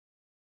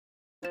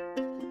Hi,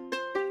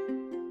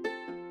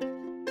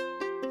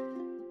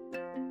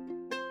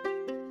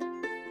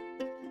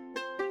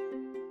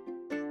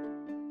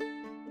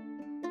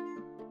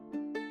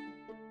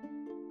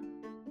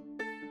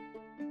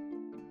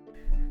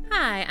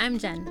 I'm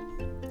Jen.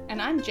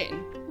 And I'm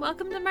Jen,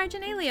 Welcome to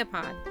Marginalia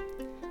Pod.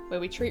 where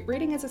we treat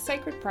reading as a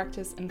sacred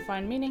practice and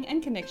find meaning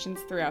and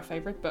connections through our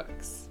favourite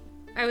books.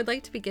 I would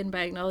like to begin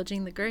by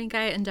acknowledging the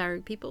Guringai and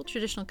Darug people,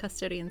 traditional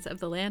custodians of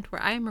the land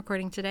where I am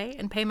recording today,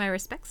 and pay my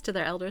respects to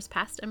their elders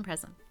past and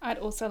present. I'd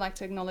also like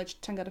to acknowledge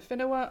Tangata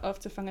Whenua of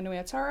Te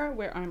Whanganui-a-Tara,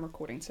 where I'm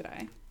recording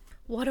today.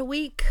 What a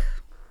week!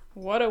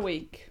 What a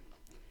week.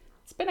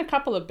 It's been a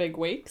couple of big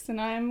weeks,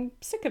 and I'm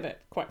sick of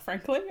it, quite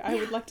frankly. I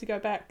would like to go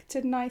back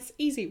to nice,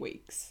 easy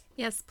weeks.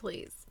 Yes,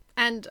 please.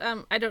 And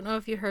I don't know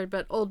if you heard,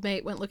 but Old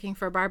Mate went looking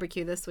for a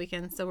barbecue this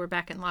weekend, so we're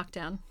back in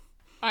lockdown.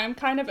 I'm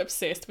kind of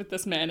obsessed with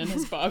this man and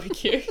his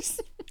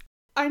barbecues.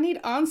 I need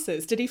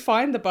answers. Did he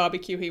find the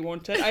barbecue he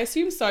wanted? I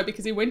assume so,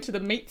 because he went to the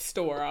meat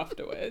store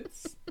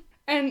afterwards.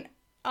 And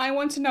I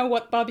want to know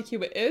what barbecue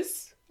it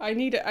is. I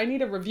need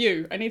a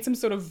review. I need some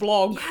sort of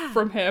vlog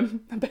from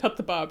him about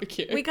the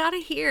barbecue. We gotta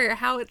hear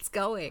how it's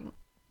going.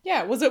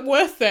 Yeah, was it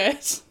worth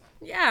it?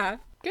 Yeah.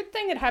 Good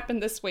thing it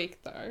happened this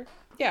week, though.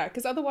 Yeah,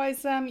 because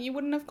otherwise you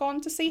wouldn't have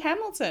gone to see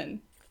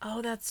Hamilton.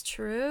 Oh, that's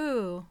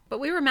true. But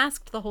we were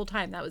masked the whole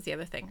time. That was the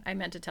other thing I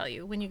meant to tell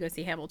you. When you go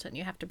see Hamilton,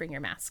 you have to bring your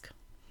mask.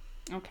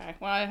 Okay,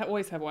 well, I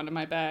always have one in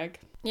my bag.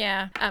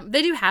 Yeah,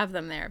 they do have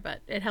them there,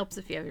 but it helps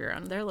if you have your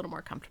own. They're a little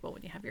more comfortable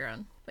when you have your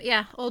own. But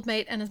yeah, Old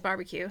Mate and his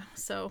barbecue.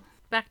 So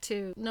back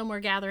to no more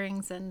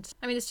gatherings, and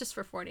I mean, it's just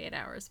for 48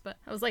 hours, but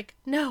I was like,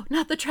 no,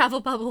 not the travel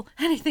bubble.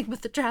 Anything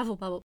but the travel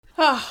bubble.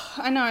 Oh,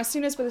 I know. As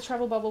soon as the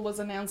travel bubble was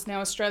announced, now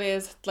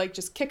Australia's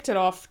just kicked it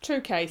off.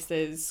 2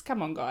 cases.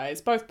 Come on, guys.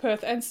 Both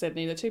Perth and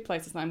Sydney, the 2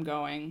 places I'm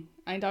going.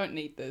 I don't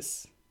need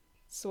this.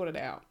 Sort it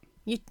out.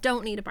 You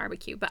don't need a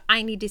barbecue, but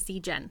I need to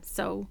see Jen,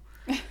 so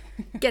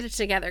get it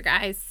together,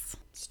 guys.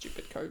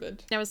 Stupid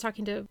COVID. I was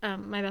talking to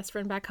my best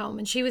friend back home,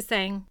 and she was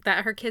saying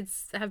that her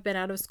kids have been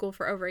out of school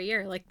for over a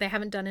year. Like, they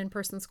haven't done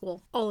in-person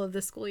school all of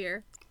this school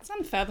year. It's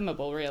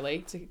unfathomable, really,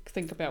 to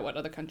think about what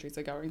other countries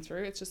are going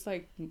through. It's just,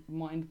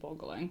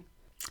 mind-boggling.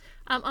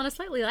 On a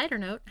slightly lighter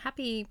note,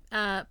 happy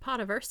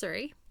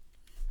podiversary.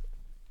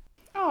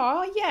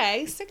 Oh,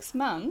 yay, 6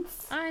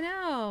 months. I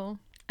know.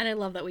 And I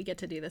love that we get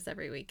to do this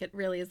every week. It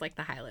really is like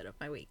the highlight of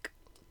my week.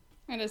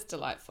 It is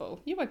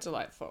delightful. You are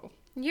delightful.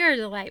 You're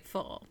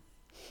delightful.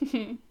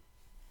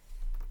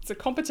 It's a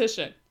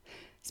competition.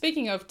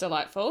 Speaking of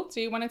delightful,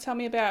 do you want to tell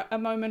me about a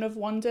moment of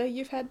wonder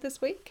you've had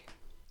this week?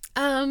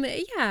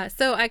 Yeah,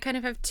 so I kind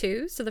of have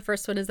 2. So the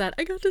first one is that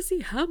I got to see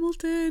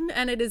Hamilton,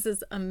 and it is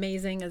as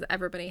amazing as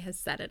everybody has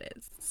said it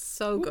is.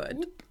 So good.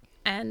 Whoop.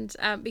 And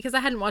because I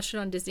hadn't watched it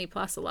on Disney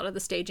Plus, a lot of the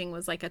staging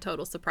was like a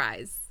total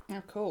surprise.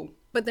 Oh, cool.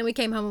 But then we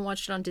came home and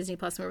watched it on Disney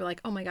Plus, and we were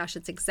like, oh my gosh,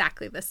 it's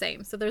exactly the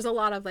same. So there's a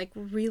lot of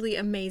really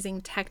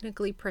amazing,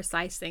 technically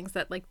precise things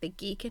that the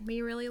geek in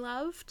me really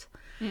loved.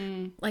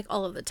 Like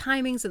all of the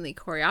timings and the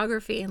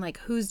choreography and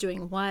who's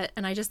doing what.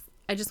 And I just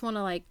want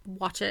to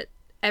watch it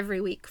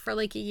every week for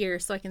a year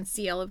so I can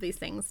see all of these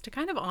things to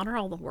kind of honor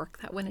all the work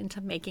that went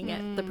into making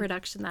it the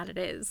production that it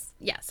is.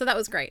 Yeah, so that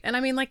was great. And I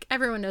mean,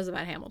 everyone knows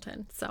about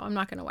Hamilton, so I'm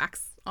not going to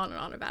wax on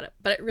and on about it,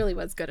 but it really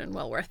was good and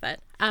well worth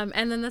it.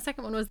 And then the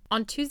second one was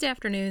on Tuesday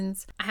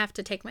afternoons, I have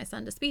to take my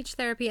son to speech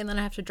therapy, and then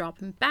I have to drop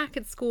him back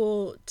at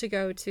school to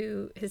go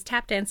to his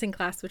tap dancing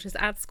class, which is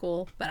at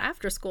school, but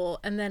after school.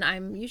 And then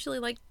I'm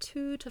usually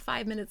 2 to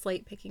 5 minutes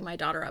late picking my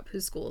daughter up,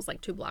 whose school is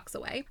 2 blocks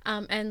away.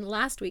 And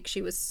last week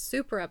she was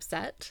super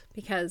upset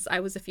because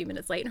I was a few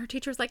minutes late, and her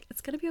teacher was like, it's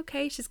going to be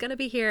okay. She's going to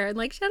be here.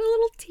 And she had a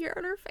little tear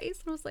on her face.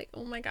 And I was like,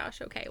 oh my gosh,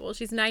 okay. Well,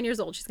 she's 9 years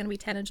old. She's going to be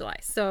 10 in July.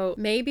 So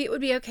maybe it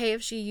would be okay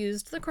if she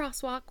used the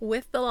crosswalk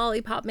with the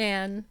lollipop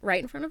man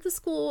right in front of the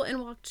school and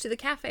walked to the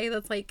cafe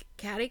that's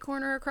catty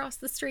corner across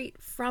the street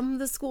from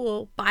the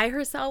school by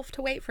herself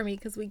to wait for me,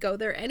 because we go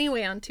there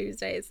anyway on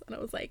Tuesdays. And I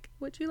was like,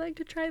 would you like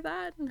to try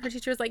that? And her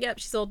teacher was like, yep,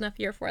 she's old enough,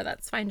 year 4,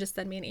 that's fine, just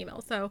send me an email.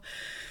 So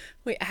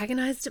I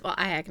agonized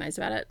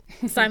about it.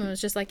 Simon was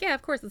just like, yeah,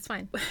 of course, it's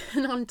fine.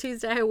 And on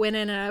Tuesday I went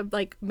in and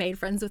I made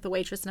friends with the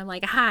waitress, and I'm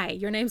like, hi,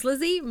 your name's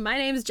Lizzie, my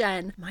name's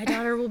Jen, my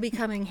daughter will be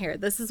coming here,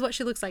 this is what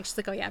she looks like. She's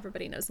like, oh yeah,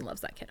 everybody knows and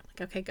loves that kid. I'm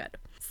like, okay, good.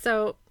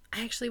 So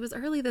I actually was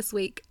early this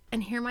week,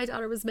 and here my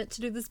daughter was meant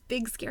to do this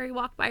big scary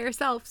walk by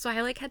herself, so I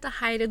had to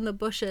hide in the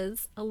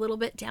bushes a little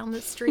bit down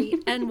the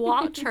street and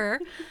watch her.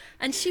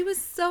 And she was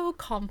so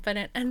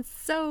confident and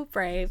so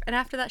brave. And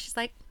after that she's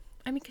like,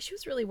 because she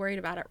was really worried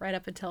about it right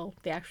up until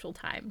the actual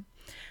time.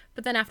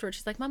 But then afterwards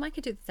she's like, Mom, I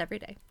could do this every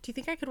day. Do you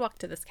think I could walk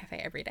to this cafe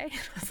every day?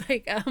 I was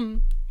like,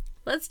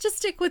 let's just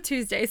stick with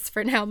Tuesdays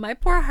for now. My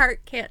poor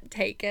heart can't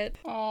take it.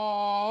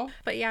 Aww.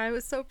 But yeah, I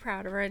was so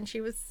proud of her, and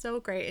she was so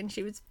great, and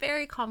she was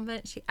very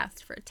confident. She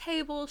asked for a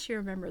table. She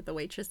remembered the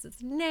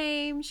waitress's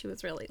name. She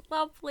was really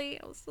lovely.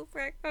 I was so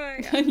like, oh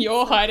my God. And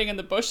you're hiding in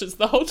the bushes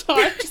the whole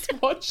time, just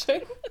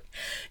watching.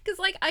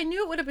 Because I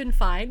knew it would have been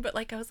fine, but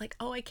I was like,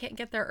 oh, I can't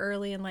get there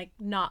early and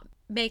not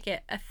make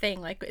it a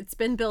thing. Like, it's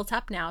been built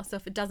up now, so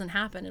if it doesn't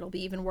happen, it'll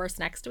be even worse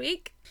next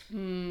week.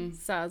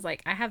 So I was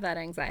like, I have that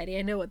anxiety.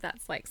 I know what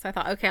that's like. So I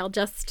thought, okay, I'll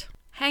just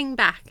hang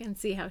back and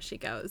see how she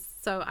goes.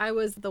 So I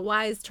was the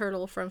wise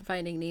turtle from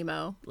Finding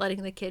Nemo,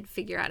 letting the kid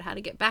figure out how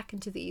to get back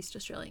into the East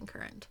Australian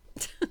Current.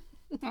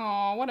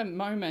 Oh, what a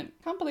moment.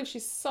 Can't believe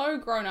she's so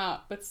grown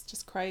up. It's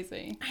just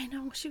crazy. I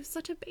know, she was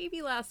such a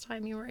baby last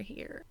time you were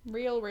here.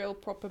 Real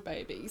proper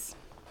babies.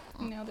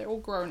 Now they're all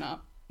grown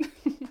up.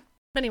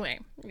 Anyway,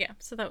 yeah,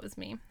 so that was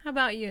me. How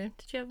about you?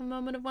 Did you have a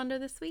moment of wonder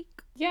this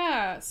week?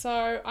 Yeah,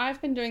 so I've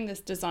been doing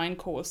this design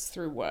course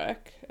through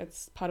work.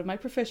 It's part of my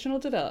professional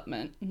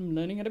development. I'm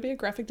learning how to be a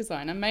graphic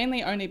designer,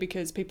 mainly only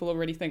because people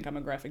already think I'm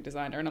a graphic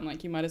designer, and I'm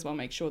like, you might as well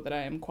make sure that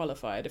I am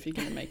qualified if you're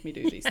going to make me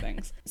do these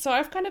things. So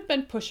I've kind of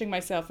been pushing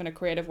myself in a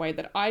creative way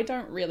that I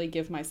don't really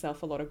give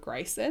myself a lot of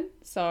grace in.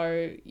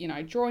 So, you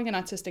know, drawing an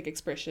artistic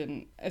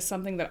expression is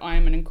something that I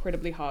am an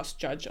incredibly harsh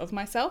judge of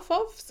myself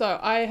of. So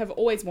I have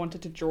always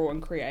wanted to draw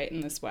and create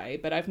in this way,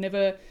 but I've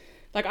never...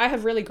 Like, I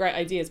have really great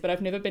ideas, but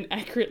I've never been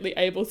accurately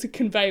able to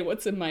convey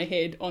what's in my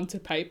head onto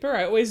paper.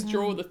 I always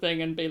draw the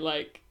thing and be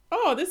like,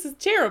 oh, this is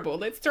terrible.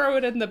 Let's throw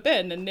it in the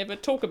bin and never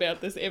talk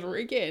about this ever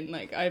again.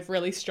 Like, I've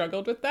really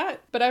struggled with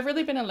that. But I've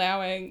really been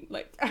allowing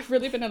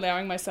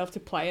myself to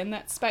play in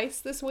that space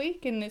this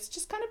week. And it's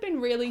just kind of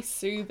been really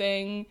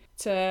soothing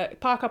to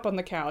park up on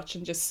the couch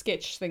and just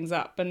sketch things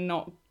up and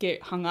not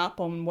get hung up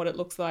on what it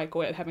looks like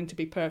or it having to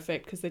be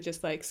perfect, because they're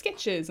just like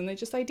sketches and they're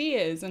just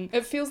ideas. And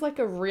it feels like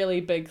a really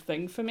big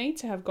thing for me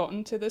to have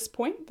gotten to this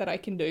point that I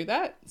can do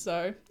that.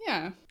 So,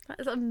 yeah. That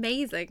is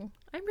amazing.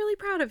 I'm really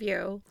proud of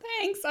you.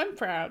 Thanks, I'm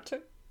proud.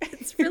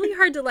 It's really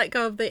hard to let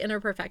go of the inner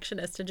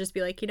perfectionist and just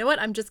be like, you know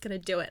what, I'm just going to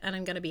do it and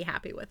I'm going to be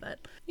happy with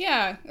it.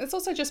 Yeah, it's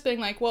also just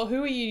being like, well,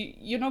 who are you?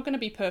 You're not going to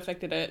be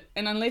perfect at it.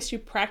 And unless you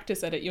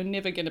practice at it, you're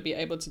never going to be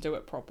able to do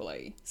it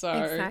properly. So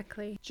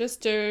exactly. Just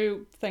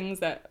do things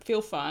that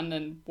feel fun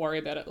and worry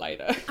about it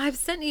later. I've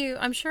sent you,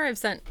 I'm sure I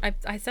send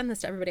this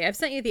to everybody. I've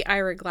sent you the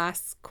Ira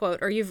Glass quote,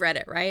 or you've read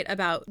it, right?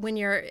 About when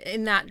you're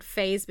in that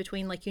phase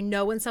between like, you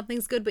know when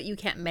something's good, but you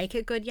can't make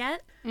it good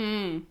yet.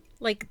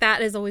 Like,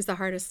 that is always the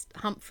hardest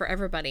hump for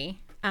everybody.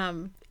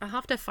 I'll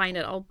have to find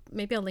it.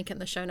 Maybe I'll link it in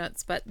the show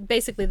notes. But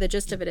basically the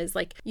gist of it is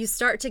like, you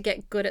start to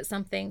get good at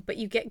something, but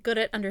you get good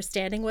at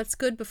understanding what's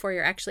good before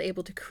you're actually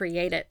able to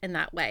create it in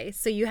that way.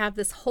 So you have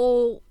this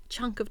whole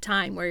chunk of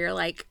time where you're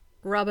like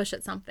rubbish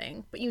at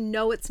something, but you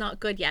know it's not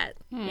good yet.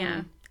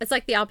 Yeah. It's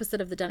like the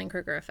opposite of the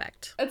Dunning-Kruger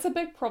effect. It's a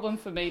big problem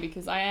for me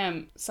because I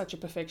am such a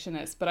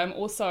perfectionist, but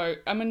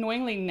I'm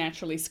annoyingly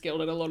naturally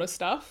skilled at a lot of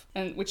stuff,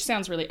 and which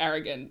sounds really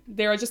arrogant.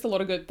 There are just a lot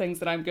of good things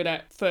that I'm good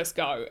at first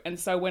go. And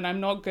so when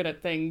I'm not good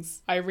at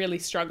things, I really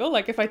struggle.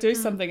 Like if I do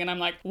something and I'm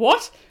like,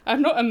 what?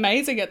 I'm not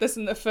amazing at this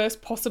in the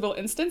first possible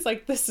instance.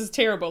 Like, this is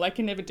terrible. I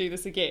can never do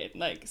this again.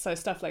 Like, so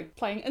stuff like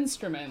playing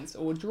instruments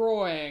or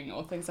drawing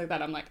or things like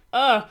that. I'm like,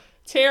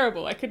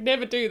 terrible, I could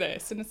never do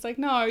this. And it's like,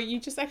 no, you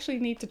just actually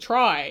need to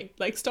try.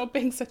 Like, stop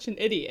being such an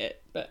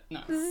idiot. But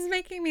no. This is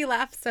making me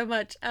laugh so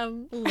much.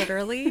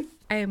 Literally,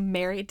 I am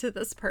married to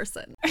this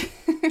person.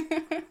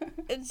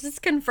 It's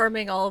just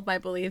confirming all of my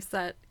beliefs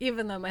that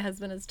even though my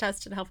husband has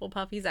tested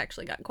Hufflepuff, he's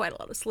actually got quite a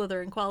lot of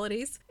Slytherin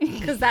qualities.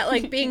 Because that,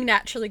 like, being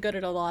naturally good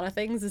at a lot of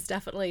things is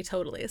definitely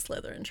totally a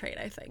Slytherin trait,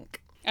 I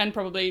think. And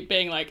probably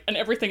being like, and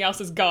everything else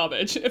is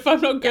garbage. If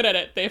I'm not good at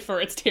it, therefore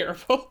it's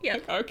terrible. Yeah.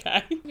 Like,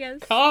 okay. Yes.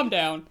 Calm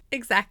down.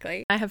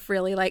 Exactly. I have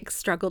really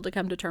struggled to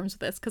come to terms with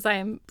this because I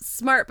am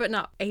smart but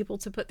not able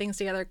to put things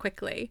together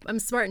quickly. I'm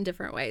smart in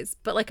different ways,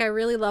 but I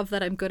really love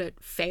that I'm good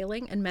at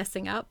failing and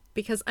messing up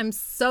because I'm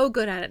so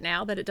good at it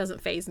now that it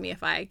doesn't faze me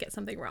if I get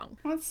something wrong.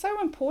 Well, it's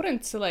so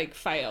important to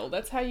fail.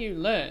 That's how you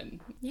learn.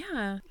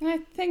 Yeah. And I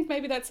think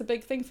maybe that's a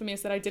big thing for me,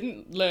 is that I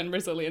didn't learn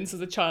resilience as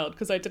a child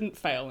because I didn't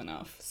fail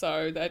enough.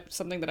 So that's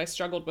something that I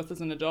struggled with as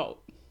an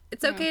adult.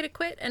 It's okay to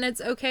quit, and it's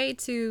okay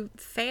to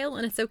fail,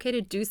 and it's okay to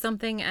do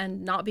something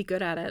and not be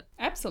good at it.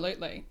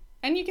 Absolutely.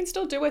 And you can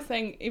still do a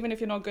thing even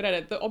if you're not good at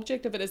it. The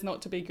object of it is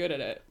not to be good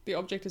at it. The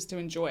object is to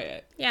enjoy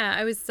it. Yeah,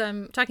 I was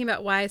talking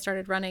about why I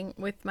started running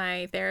with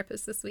my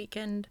therapist this week,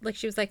 and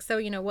she was like,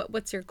 so,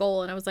 what's your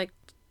goal? And I was like,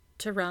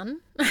 to run.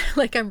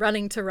 I'm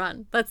running to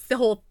run. That's the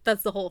whole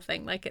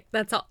thing.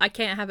 That's all. I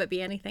can't have it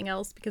be anything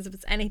else, because if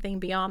it's anything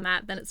beyond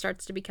that, then it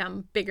starts to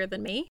become bigger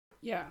than me.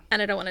 Yeah.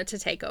 And I don't want it to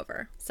take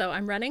over. So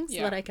I'm running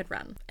so that I could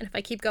run. And if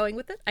I keep going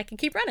with it, I can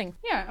keep running.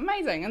 Yeah,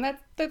 amazing. And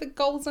the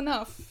goal's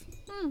enough.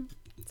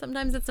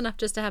 Sometimes it's enough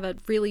just to have a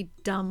really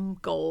dumb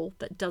goal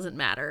that doesn't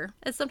matter.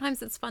 And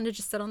sometimes it's fun to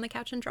just sit on the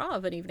couch and draw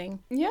of an evening.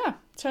 Yeah,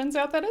 turns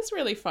out that is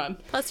really fun.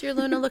 Plus your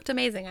Luna looked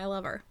amazing. I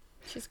love her.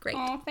 She's great.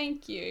 Oh,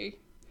 thank you.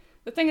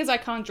 The thing is, I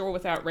can't draw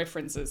without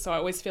references, so I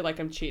always feel like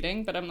I'm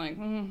cheating, but I'm like,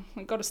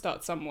 I've got to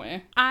start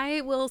somewhere.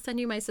 I will send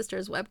you my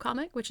sister's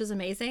webcomic, which is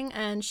amazing,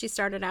 and she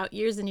started out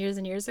years and years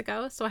and years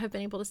ago, so I have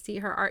been able to see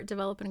her art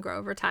develop and grow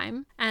over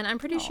time, and I'm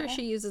pretty sure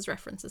she uses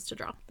references to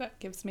draw. That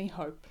gives me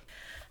hope.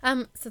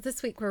 So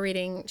this week we're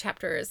reading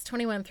chapters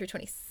 21 through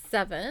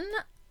 27,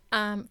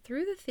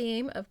 through the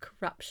theme of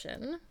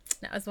corruption.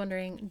 Now, I was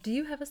wondering, do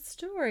you have a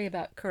story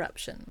about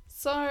corruption?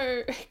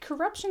 So,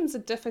 corruption's a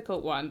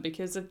difficult one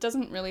because it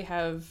doesn't really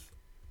have...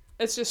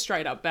 It's just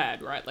straight up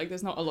bad, right? Like,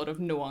 there's not a lot of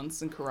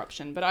nuance in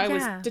corruption. But I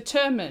was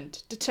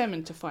determined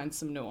to find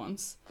some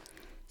nuance.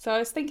 So I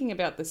was thinking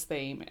about this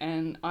theme,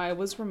 and I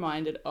was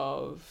reminded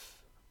of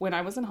when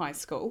I was in high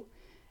school,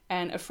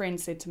 and a friend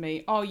said to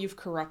me, "Oh, you've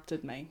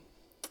corrupted me."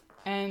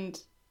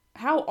 And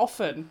how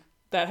often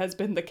that has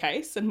been the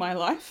case in my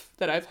life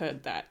that I've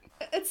heard that.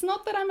 It's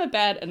not that I'm a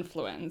bad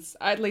influence.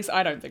 At least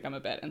I don't think I'm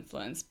a bad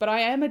influence, but I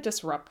am a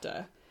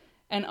disruptor.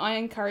 And I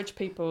encourage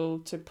people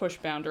to push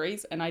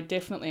boundaries, and I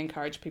definitely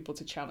encourage people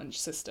to challenge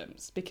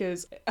systems,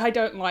 because I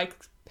don't like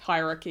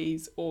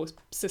hierarchies or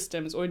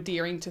systems or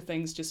adhering to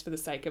things just for the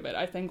sake of it.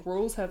 I think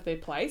rules have their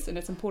place, and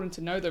it's important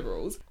to know the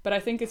rules, but I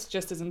think it's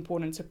just as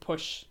important to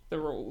push the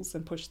rules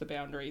and push the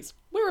boundaries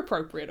where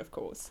appropriate, of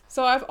course.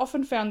 So I've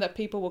often found that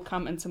people will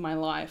come into my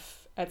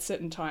life at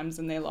certain times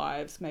in their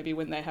lives, maybe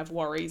when they have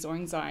worries or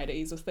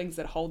anxieties or things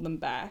that hold them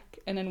back,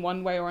 and in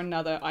one way or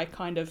another I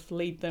kind of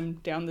lead them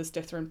down this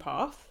different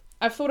path.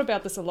 I've thought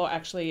about this a lot,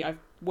 actually. I've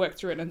worked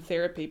through it in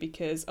therapy,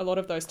 because a lot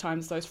of those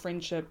times those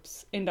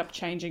friendships end up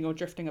changing or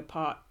drifting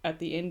apart at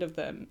the end of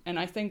them. And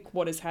I think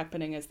what is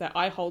happening is that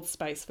I hold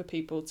space for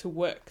people to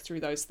work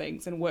through those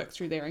things and work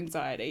through their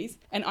anxieties.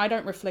 And I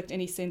don't reflect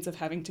any sense of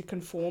having to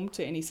conform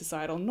to any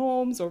societal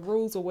norms or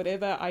rules or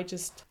whatever. I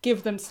just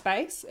give them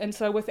space. And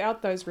so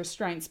without those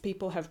restraints,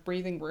 people have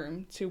breathing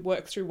room to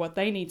work through what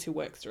they need to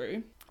work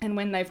through. And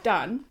when they've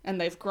done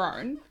and they've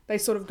grown, they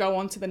sort of go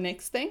on to the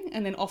next thing.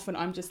 And then often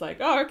I'm just like,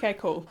 oh, okay,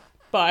 cool.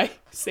 Bye.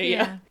 See ya.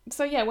 Yeah.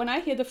 So yeah, when I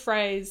hear the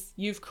phrase,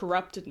 "you've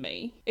corrupted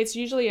me," it's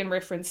usually in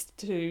reference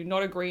to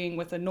not agreeing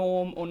with a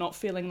norm or not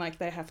feeling like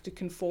they have to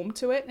conform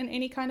to it in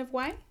any kind of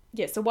way.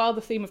 Yeah, so while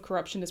the theme of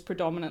corruption is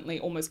predominantly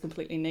almost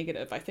completely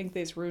negative, I think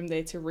there's room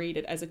there to read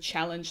it as a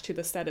challenge to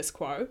the status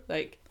quo.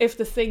 Like, if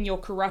the thing you're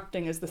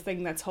corrupting is the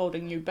thing that's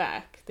holding you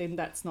back, then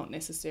that's not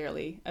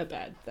necessarily a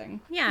bad thing.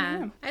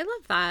 Yeah, I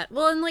love that.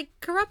 Well, and like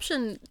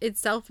corruption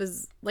itself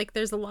is like,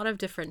 there's a lot of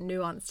different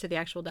nuance to the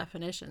actual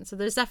definition. So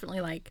there's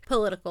definitely like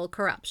political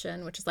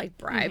corruption, which is like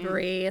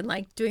bribery and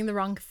like doing the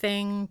wrong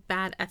thing,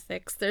 bad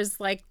ethics. There's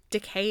like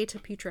decay to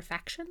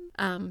putrefaction,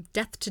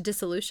 death to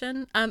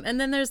dissolution. And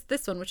then there's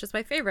this one, which is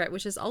my favorite,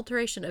 which is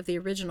alteration of the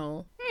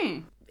original.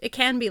 It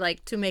can be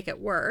like to make it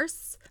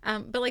worse.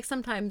 But like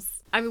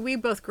sometimes, I mean, we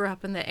both grew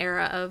up in the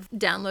era of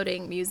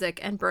downloading music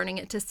and burning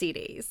it to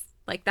CDs.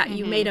 Like that,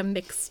 you made a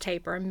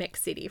mixtape or a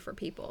mix CD for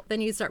people. Then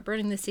you'd start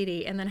burning the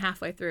CD, and then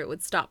halfway through it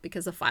would stop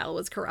because the file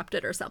was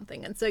corrupted or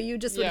something. And so you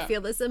just would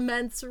feel this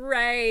immense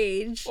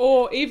rage.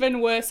 Or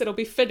even worse, it'll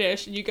be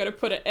finished and you go to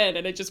put it in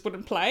and it just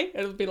wouldn't play.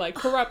 It'll be like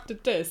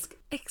corrupted disc.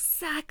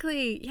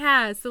 Exactly.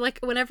 Yeah. So like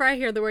whenever I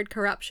hear the word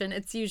corruption,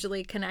 it's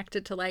usually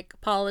connected to like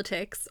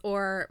politics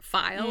or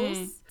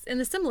files. In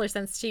a similar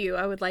sense to you,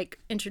 I would like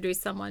introduce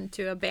someone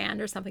to a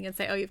band or something and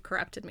say, "Oh, you've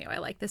corrupted me. Oh, I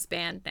like this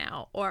band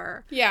now."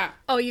 Or,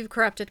 "Oh, you've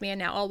corrupted me and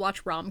now I'll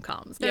watch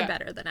rom-coms. They're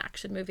better than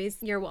action movies.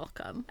 You're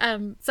welcome."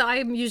 So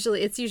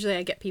it's usually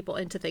I get people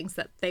into things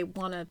that they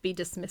want to be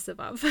dismissive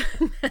of.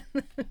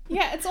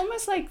 Yeah, it's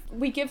almost like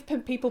we give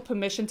people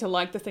permission to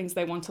like the things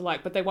they want to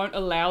like, but they won't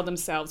allow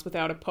themselves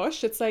without a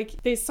push. It's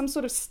like there's some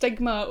sort of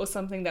stigma or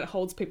something that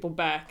holds people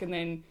back. And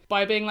then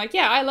by being like,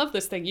 "Yeah, I love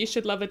this thing. You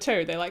should love it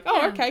too." They're like,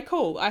 "Oh, okay,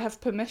 cool. I have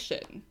permission."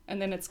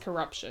 And then it's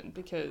corruption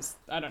because,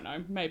 I don't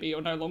know, maybe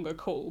you're no longer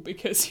cool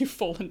because you've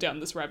fallen down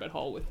this rabbit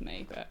hole with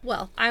me. But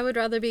well, I would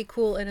rather be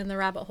cool and in the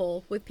rabbit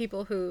hole with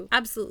people who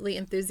absolutely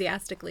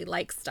enthusiastically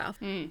like stuff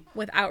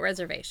without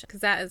reservation, because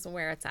that is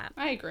where it's at.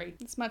 I agree.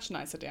 It's much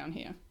nicer down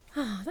here.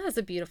 Oh, that was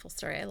a beautiful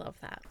story. I love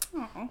that.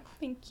 Oh,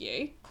 thank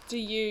you. Do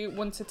you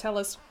want to tell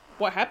us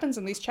what happens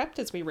in these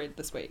chapters we read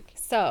this week?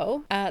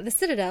 So, the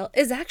Citadel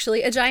is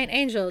actually a giant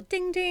angel.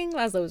 Ding, ding.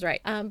 Laszlo was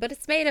right. But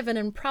it's made of an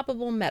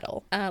improbable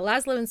metal.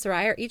 Laszlo and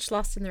Sarai are each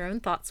lost in their own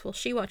thoughts while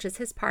she watches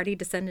his party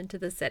descend into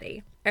the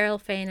city. Errol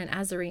Fane and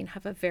Azarine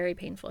have a very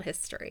painful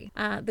history.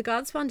 The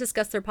Godspawn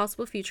discuss their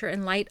possible future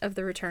in light of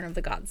the return of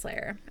the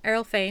Godslayer.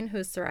 Errol Fane, who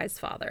is Sarai's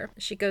father.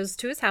 She goes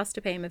to his house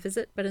to pay him a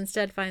visit, but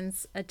instead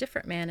finds a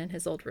different man in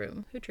his old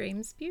room, who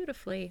dreams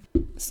beautifully.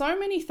 So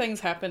many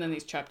things happen in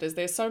these chapters.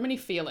 There's so many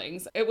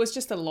feelings. It was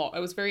just a lot. It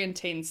was very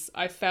intense.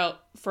 I felt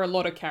for a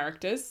lot of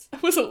characters.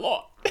 It was a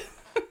lot.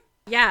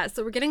 Yeah,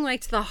 so we're getting like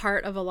to the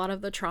heart of a lot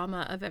of the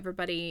trauma of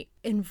everybody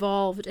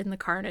involved in the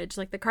carnage.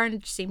 Like the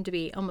carnage seemed to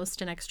be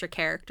almost an extra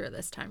character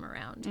this time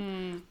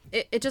around.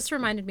 It just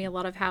reminded me a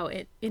lot of how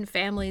in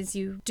families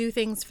you do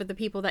things for the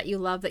people that you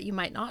love that you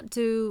might not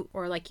do,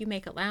 or like you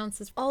make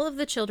allowances. All of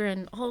the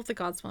children, all of the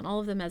Godspawn,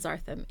 all of the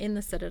Mesarthim in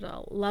the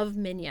Citadel love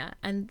Minya,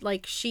 and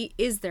like she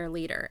is their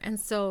leader. And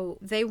so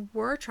they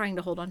were trying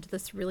to hold on to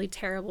this really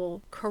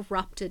terrible,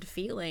 corrupted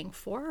feeling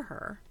for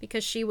her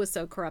because she was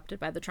so corrupted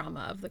by the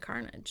trauma of the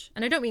carnage.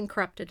 And I don't mean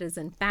corrupted as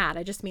in bad.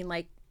 I just mean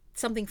like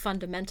something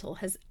fundamental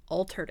has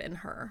altered in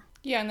her.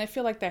 Yeah, and they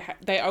feel like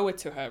they owe it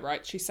to her,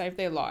 right? She saved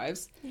their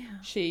lives. Yeah.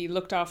 She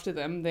looked after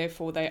them.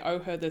 Therefore, they owe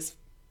her this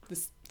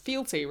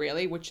fealty,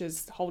 really, which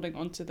is holding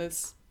on to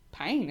this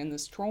pain and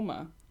this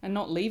trauma. and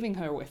not leaving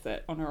her with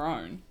it on her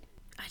own.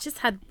 I just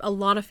had a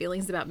lot of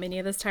feelings about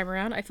Minia this time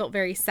around. I felt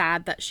very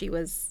sad that she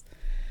was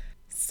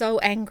so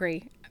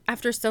angry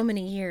after so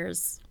many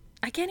years.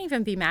 I can't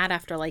even be mad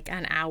after like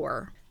an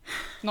hour.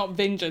 Not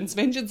vengeance.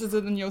 Vengeance is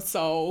in your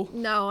soul.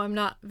 No, I'm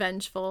not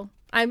vengeful.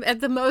 I'm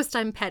at the most,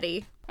 I'm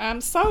petty.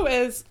 So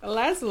is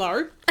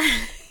Laszlo.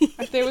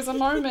 There was a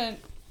moment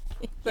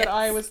that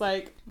I was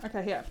like,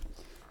 okay, here.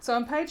 So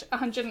on page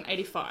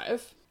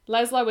 185,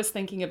 Laszlo was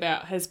thinking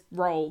about his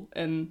role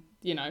in,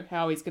 you know,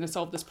 how he's going to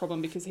solve this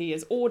problem because he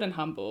is awed and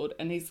humbled,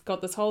 and he's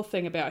got this whole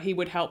thing about he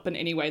would help in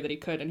any way that he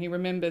could, and he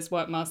remembers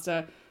what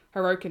Master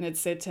Hirokin had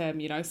said to him,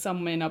 you know,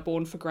 some men are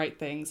born for great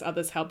things,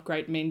 others help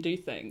great men do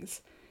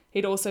things.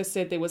 He'd also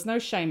said there was no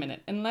shame in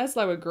it, and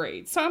Laszlo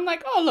agreed. So I'm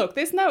like, oh, look,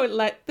 there's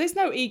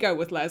no ego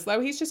with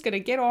Laszlo. He's just going to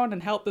get on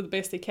and help the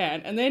best he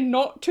can. And then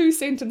not 2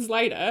 sentences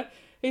later,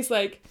 he's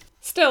like,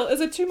 still,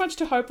 is it too much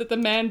to hope that the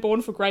man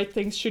born for great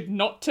things should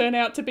not turn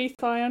out to be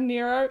Theon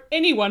Nero?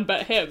 Anyone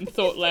but him,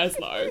 thought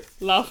Laszlo,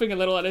 laughing a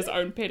little at his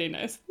own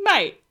pettiness.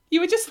 Mate, you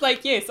were just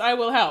like, yes, I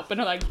will help.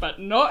 And I'm like, but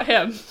not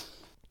him.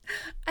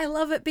 I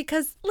love it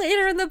because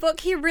later in the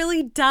book, he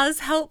really does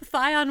help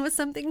Theon with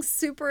something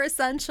super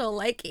essential.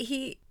 Like,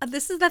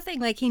 this is the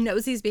thing, like, he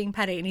knows he's being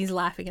petty and he's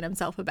laughing at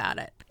himself about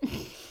it.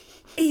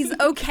 He's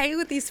okay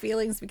with these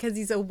feelings because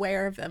he's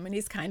aware of them, and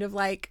he's kind of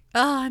like,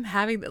 oh, I'm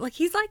having, like,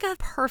 he's like a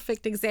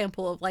perfect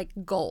example of like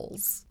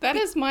goals. That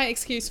is my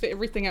excuse for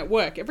everything at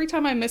work. Every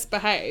time I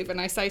misbehave and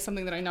I say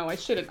something that I know I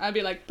shouldn't, I'd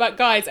be like, but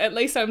guys, at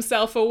least I'm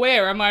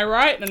self-aware, am I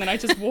right? And then I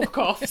just walk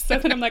off. So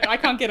then I'm like, I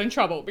can't get in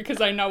trouble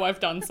because I know I've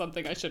done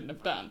something I shouldn't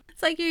have done.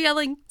 It's like you're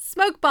yelling,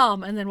 smoke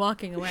bomb, and then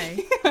walking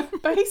away.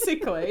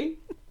 Basically.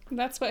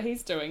 That's what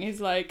he's doing.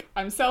 He's like,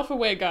 I'm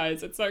self-aware,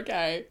 guys. It's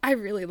okay. I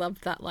really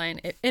loved that line.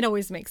 It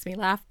always makes me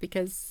laugh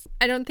because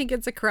I don't think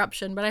it's a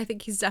corruption, but I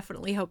think he's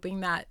definitely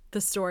hoping that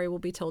the story will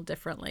be told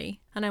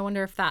differently. And I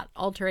wonder if that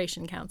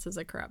alteration counts as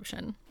a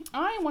corruption.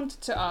 I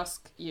wanted to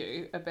ask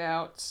you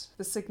about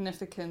the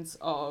significance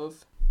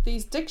of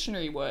these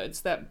dictionary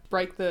words that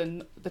break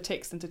the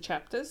text into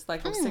chapters,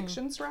 like or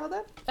sections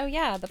rather. Oh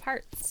yeah, the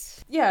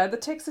parts. Yeah, the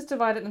text is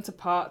divided into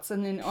parts,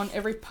 and then on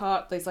every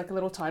part there's like a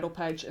little title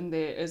page, and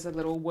there is a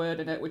little word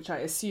in it which I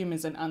assume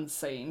is an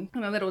unseen,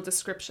 and a little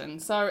description.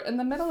 So in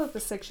the middle of the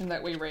section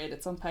that we read,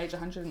 it's on page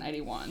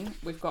 181,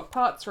 we've got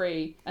part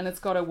 3, and it's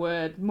got a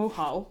word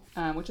muhal,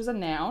 which is a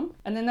noun,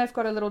 and then they've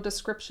got a little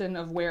description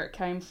of where it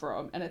came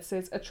from, and it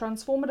says a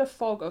transformative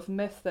fog of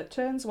myth that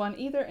turns one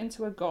either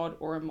into a god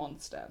or a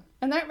monster.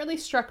 And that really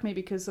struck me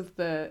because of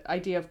the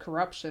idea of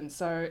corruption.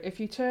 So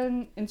if you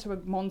turn into a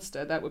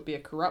monster, that would be a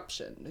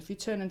corruption. If you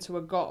turn into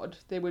a god,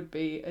 there would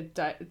be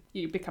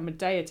you become a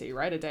deity,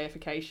 right? A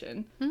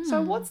deification.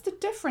 So what's the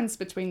difference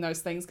between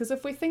those things? Because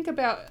if we think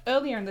about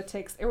earlier in the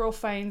text, Errol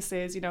Fane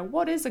says, you know,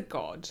 what is a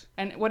god?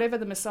 And whatever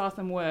the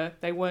Misatham were,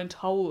 they weren't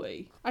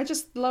holy. I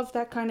just love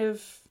that kind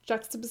of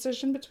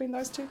juxtaposition between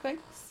those two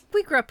things.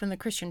 We grew up in the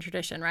Christian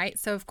tradition, right?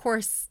 So, of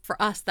course, for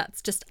us,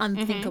 that's just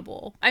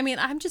unthinkable. I mean,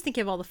 I'm just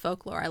thinking of all the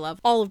folklore I love.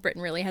 All of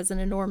Britain really has an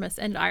enormous,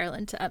 and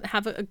Ireland, to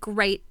have a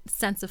great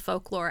sense of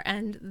folklore.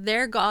 And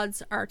their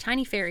gods are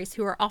tiny fairies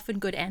who are often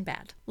good and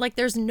bad. Like,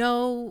 there's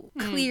no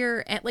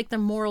clear, like, the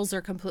morals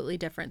are completely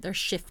different. They're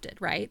shifted,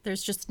 right?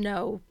 There's just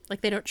no,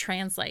 like, they don't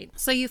translate.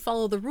 So you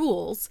follow the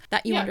rules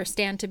that you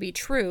understand to be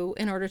true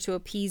in order to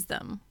appease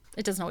them.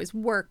 It doesn't always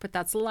work, but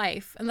that's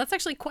life. And that's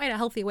actually quite a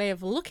healthy way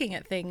of looking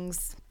at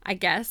things, I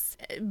guess,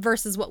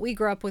 versus what we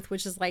grew up with,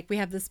 which is like we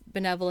have this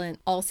benevolent,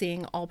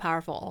 all-seeing,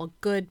 all-powerful, all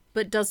good,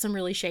 but does some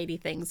really shady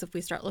things if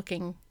we start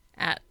looking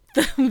at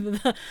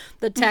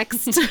the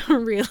text,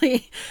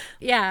 really.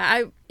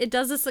 Yeah, it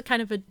does us a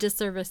kind of a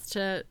disservice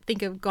to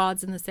think of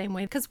gods in the same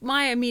way. Because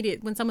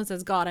when someone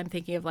says God, I'm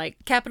thinking of like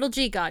capital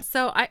G God.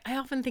 So I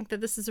often think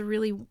that this is a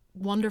really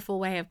wonderful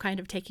way of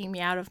kind of taking me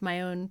out of my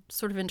own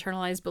sort of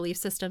internalized belief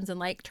systems and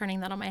like turning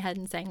that on my head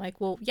and saying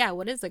like, well, yeah,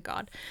 what is a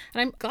god?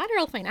 And I'm glad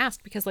Errol Fane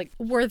asked because like,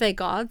 were they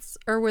gods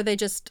or were they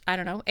just, I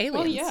don't know,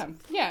 aliens? Oh, yeah.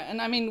 Yeah.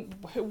 And I mean,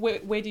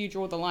 where do you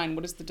draw the line?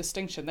 What is the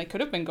distinction? They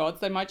could have been gods.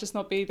 They might just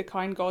not be the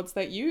kind gods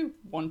that you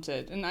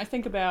wanted. And I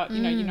think about,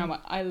 you know,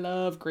 I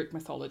love Greek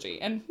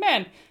mythology. And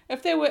man,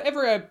 if there were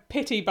ever a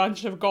petty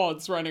bunch of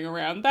gods running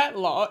around, that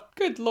lot,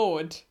 good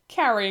lord,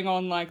 carrying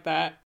on like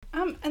that.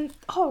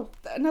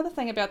 Another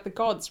thing about the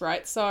gods,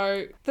 right?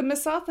 So the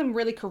Misatham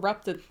really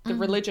corrupted the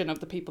religion of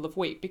the people of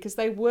Wheat because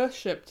they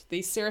worshipped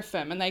these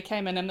seraphim and they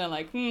came in and they're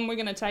like, we're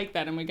going to take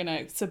that and we're going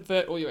to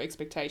subvert all your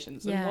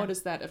expectations. And what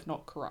is that if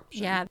not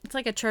corruption? Yeah, it's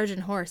like a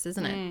Trojan horse,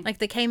 isn't it? Like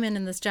they came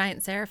in this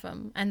giant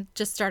seraphim and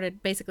just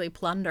started basically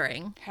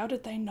plundering. How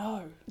did they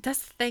know?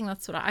 That's the thing.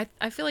 That's what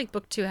I feel like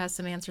book 2 has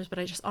some answers, but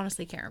I just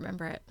honestly can't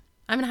remember it.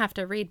 I'm gonna have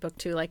to read book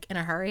 2 like in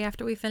a hurry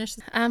after we finish.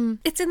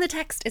 It's in the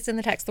text. It's in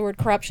the text. The word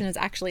corruption is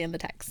actually in the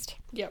text.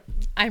 Yep.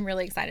 I'm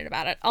really excited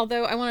about it.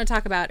 Although I want to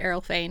talk about Errol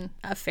Fane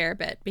a fair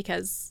bit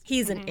because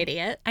he's an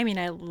idiot. I mean,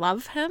 I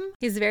love him.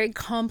 He's a very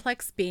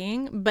complex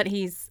being, but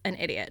he's an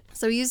idiot.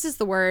 So he uses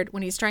the word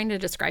when he's trying to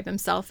describe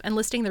himself and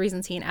listing the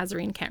reasons he and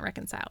Azarine can't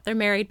reconcile. They're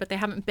married, but they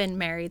haven't been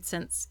married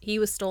since he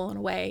was stolen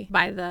away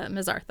by the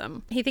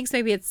Mizartham. He thinks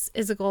maybe it's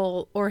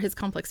Isegol or his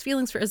complex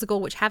feelings for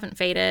Isegol, which haven't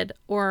faded,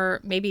 or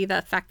maybe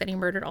the fact that he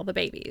murdered all the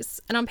babies.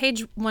 And on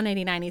page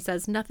 189, he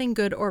says, nothing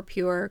good or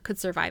pure could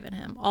survive in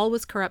him. All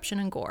was corruption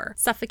and gore,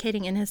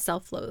 suffocating in his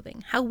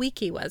self-loathing. How weak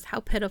he was, how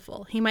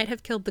pitiful. He might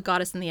have killed the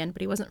goddess in the end,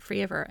 but he wasn't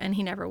free of her, and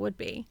he never would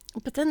be.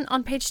 But then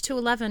on page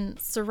 211,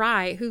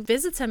 Sarai, who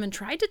visits him and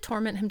tried to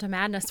torment him to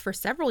madness for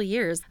several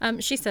years,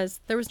 she says,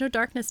 there was no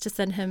darkness to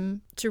send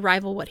him to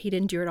rival what he'd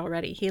endured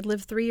already. He had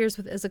lived 3 years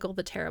with Isegol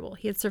the Terrible.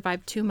 He had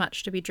survived too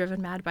much to be driven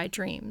mad by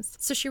dreams.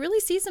 So she really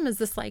sees him as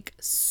this like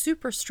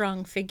super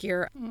strong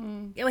figure.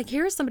 Like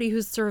here's somebody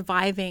who's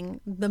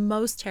surviving the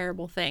most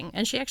terrible thing.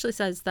 And she actually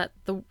says that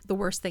the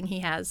worst thing he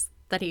has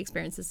that he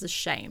experiences is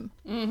shame.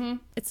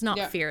 It's not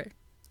fear.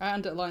 I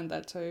underlined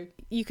that too.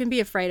 You can be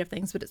afraid of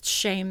things, but it's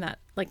shame that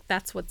like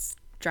that's what's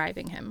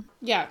driving him.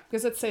 Yeah,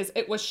 because it says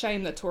it was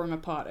shame that tore him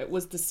apart. It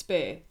was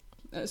despair.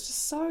 It's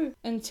just so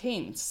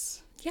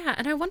intense. Yeah,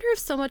 and I wonder if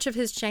so much of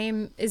his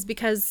shame is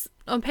because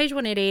on page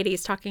 188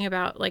 he's talking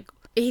about like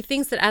he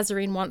thinks that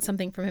Azarine wants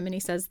something from him, and he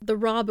says, the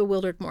raw,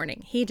 bewildered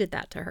morning. He did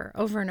that to her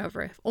over and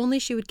over. If only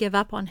she would give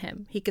up on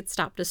him, he could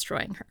stop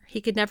destroying her.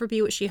 He could never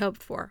be what she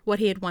hoped for, what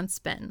he had once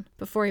been,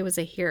 before he was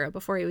a hero,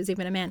 before he was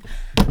even a man.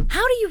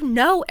 How do you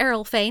know,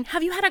 Errol Fane?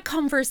 Have you had a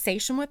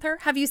conversation with her?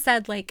 Have you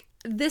said, like,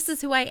 this is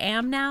who I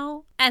am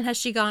now? And has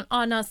she gone,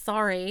 oh, no,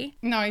 sorry?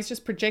 No, he's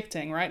just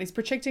projecting, right? He's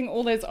projecting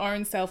all his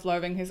own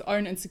self-loathing, his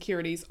own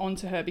insecurities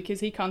onto her because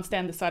he can't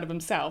stand the sight of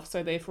himself.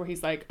 So therefore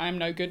he's like, I'm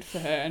no good for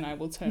her and I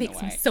will turn away. Makes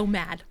him so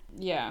mad.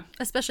 Yeah.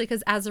 Especially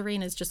because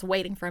Azarine is just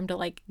waiting for him to,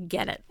 like,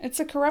 get it. It's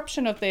a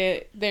corruption of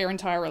their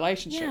entire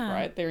relationship,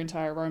 right? Their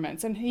entire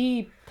romance. And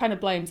he kind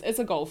of blames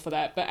Isegol for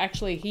that, but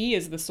actually he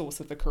is the source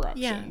of the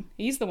corruption. Yeah.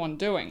 He's the one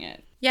doing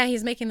it. Yeah,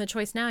 he's making the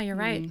choice now. You're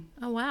right.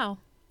 Oh, wow.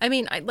 I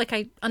mean,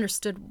 I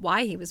understood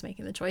why he was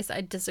making the choice.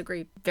 I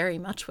disagree very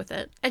much with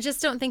it. I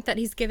just don't think that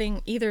he's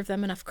giving either of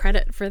them enough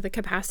credit for the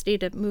capacity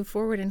to move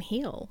forward and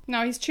heal.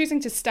 No, he's choosing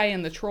to stay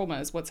in the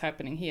trauma is what's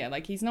happening here.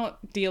 Like, he's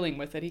not dealing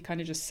with it. He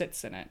kind of just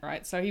sits in it,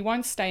 right? So he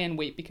won't stay and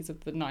weep because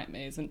of the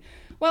nightmares. And,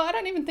 well, I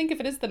don't even think if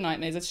it is the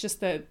nightmares. It's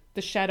just the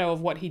shadow of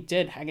what he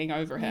did hanging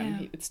over him.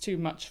 Yeah. It's too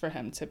much for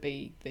him to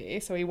be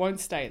there. So he won't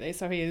stay there.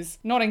 So he is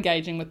not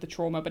engaging with the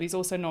trauma, but he's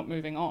also not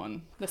moving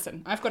on.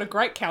 Listen, I've got a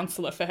great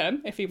counselor for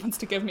him. If he wants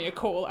to give me a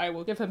call, I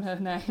will give him her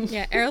name.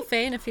 Yeah, Errol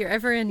Fane, if you're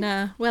ever in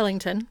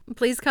Wellington,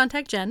 please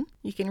contact Jen.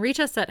 You can reach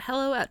us at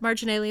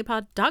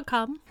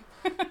hello@marginaliapod.com.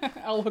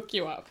 I'll hook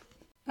you up.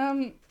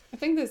 I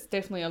think there's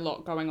definitely a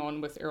lot going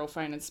on with Errol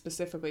Fane and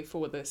specifically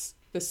for this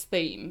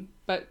theme.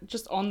 But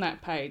just on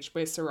that page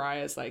where Sarai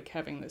is like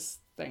having this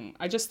thing,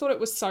 I just thought it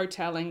was so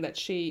telling that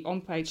she,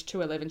 on page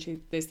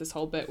 211, there's this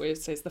whole bit where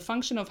it says, the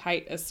function of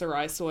hate as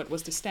Sarai saw it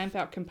was to stamp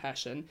out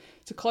compassion,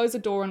 to close a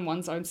door on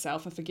one's own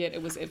self and forget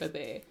it was ever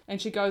there.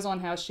 And she goes on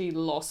how she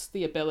lost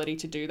the ability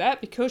to do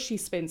that because she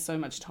spent so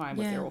much time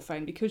with Errol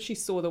Fane, because she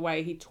saw the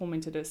way he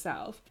tormented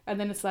herself. And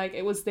then it's like,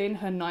 it was then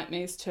her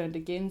nightmares turned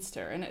against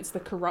her, and it's the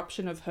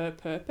corruption of her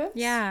purpose.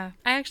 Yeah.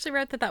 I actually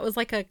wrote that was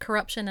like a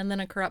corruption and then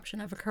a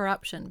corruption of a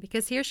corruption,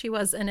 because here she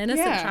was an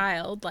innocent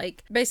child,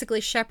 like basically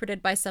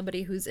shepherded by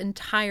somebody whose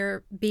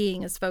entire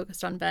being is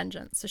focused on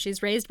vengeance. So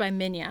she's raised by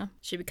Minya.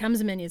 She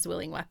becomes Minya's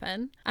willing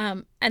weapon.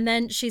 And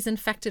then she's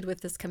infected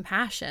with this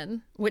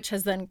compassion, which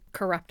has then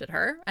corrupted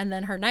her. And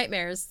then her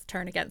nightmares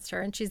turn against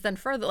her. And she's then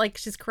further, like,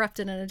 she's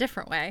corrupted in a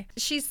different way.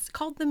 She's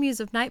called the Muse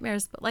of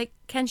Nightmares, but, like,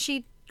 can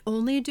she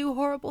only do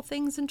horrible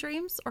things in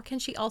dreams, or can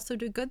she also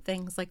do good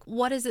things? Like,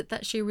 what is it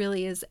that she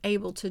really is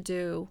able to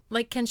do?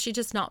 Like, can she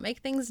just not make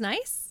things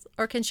nice,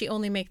 or can she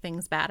only make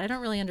things bad? I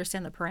don't really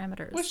understand the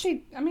parameters. Well,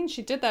 she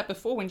did that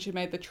before when she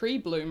made the tree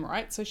bloom,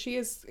 right? So she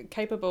is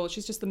capable.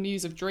 She's just the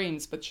muse of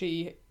dreams, but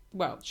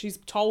she's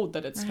told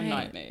that it's for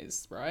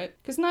nightmares, right?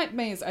 Because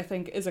nightmares, I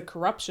think, is a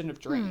corruption of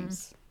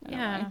dreams.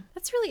 Yeah,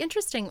 that's really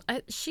interesting.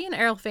 She and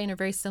Errol Fane are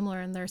very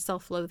similar in their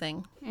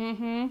self-loathing.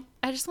 Mm-hmm.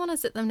 I just want to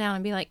sit them down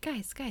and be like,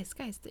 guys,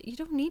 you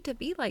don't need to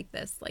be like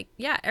this. Like,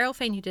 yeah, Errol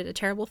Fane, you did a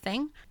terrible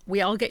thing.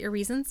 We all get your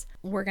reasons.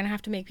 We're going to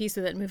have to make peace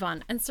with it and move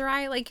on. And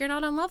Sarai, like, you're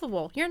not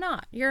unlovable. You're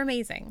not. You're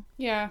amazing.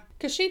 Yeah,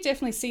 because she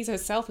definitely sees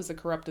herself as a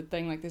corrupted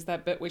thing. Like, there's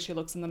that bit where she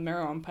looks in the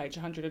mirror on page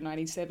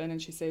 197 and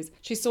she says,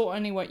 she saw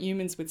only what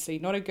humans would see,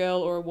 not a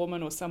girl or a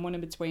woman or someone in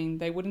between.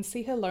 They wouldn't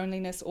see her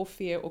loneliness or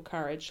fear or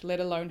courage,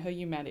 let alone her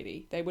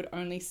humanity. They would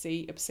only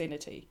see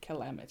obscenity,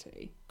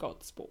 calamity,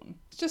 Godspawn.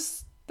 It's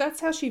just that's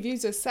how she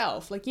views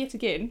herself. Like, yet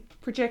again,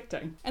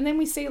 projecting. And then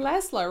we see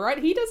Laszlo, right?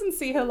 He doesn't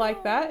see her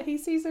like that. He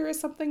sees her as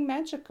something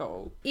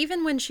magical.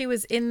 Even when she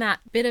was in that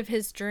bit of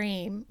his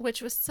dream,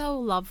 which was so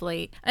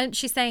lovely, and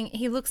she's saying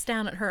he looks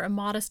down at her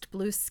immodest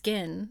blue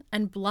skin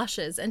and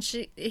blushes, and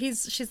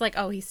she's like,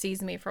 oh, he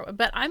sees me for,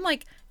 but I'm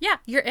like, yeah,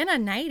 you're in a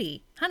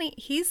nightie. Honey,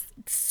 he's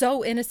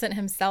so innocent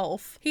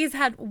himself. He's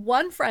had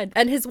one friend,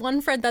 and his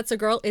one friend that's a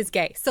girl is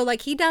gay. So,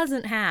 like, he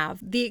doesn't have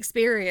the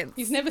experience.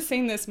 He's never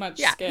seen this much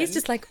skin. He's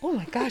just like, oh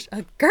my gosh,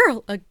 a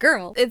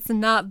girl. It's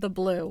not the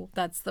blue.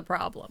 That's the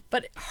problem.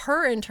 But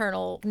her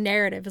internal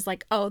narrative is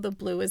like, oh, the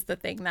blue is the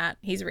thing that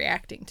he's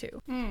reacting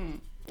to.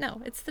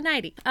 No, it's the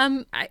nightie.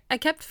 I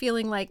kept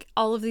feeling like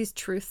all of these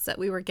truths that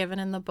we were given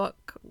in the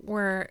book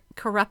were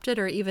corrupted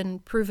or even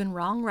proven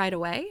wrong right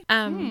away.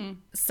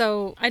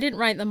 So I didn't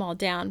write them all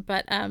down,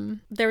 but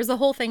there was a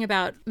whole thing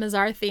about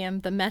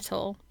Mesarthium, the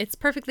metal. It's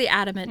perfectly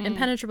adamant,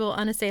 impenetrable,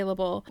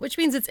 unassailable, which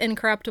means it's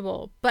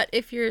incorruptible. But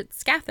if you're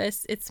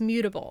Scathus, it's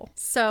mutable.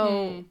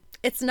 So...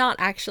 it's not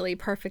actually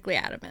perfectly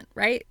adamant,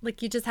 right?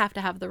 Like, you just have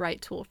to have the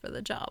right tool for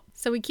the job.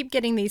 So we keep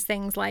getting these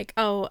things like,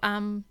 oh,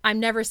 I'm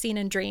never seen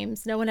in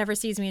dreams. No one ever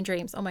sees me in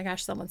dreams. Oh my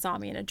gosh, someone saw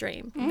me in a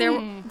dream.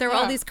 There were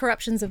all these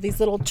corruptions of these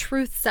little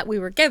truths that we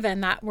were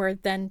given that were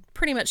then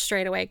pretty much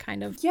straight away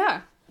kind of...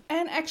 Yeah.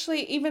 And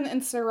actually, even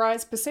in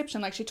Sarai's perception,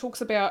 like, she talks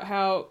about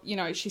how, you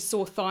know, she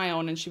saw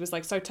Thyone and she was,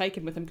 like, so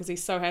taken with him because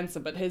he's so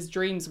handsome, but his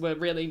dreams were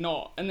really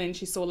not. And then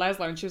she saw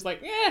Laszlo and she was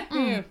like,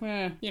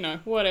 yeah, you know,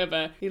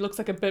 whatever. He looks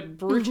like a bit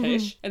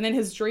brutish. And then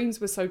his dreams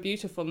were so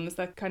beautiful, and there's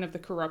that kind of the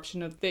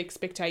corruption of the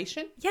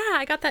expectation. Yeah,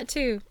 I got that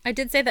too. I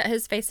did say that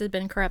his face had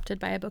been corrupted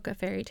by a book of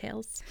fairy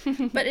tales.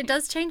 But it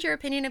does change your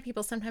opinion of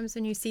people sometimes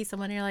when you see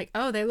someone and you're like,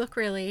 oh, they look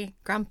really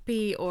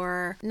grumpy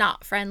or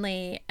not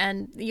friendly.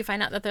 And you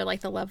find out that they're,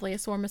 like, the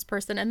loveliest, warmest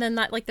person, and then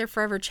that, like, they're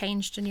forever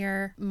changed in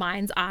your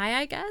mind's eye,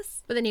 I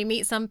guess. But then you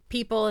meet some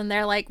people and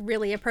they're, like,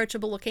 really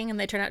approachable looking and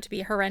they turn out to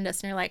be horrendous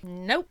and you're like,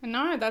 nope.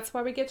 No, that's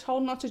why we get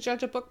told not to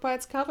judge a book by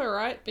its cover,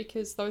 right?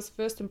 Because those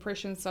first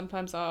impressions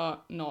sometimes are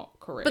not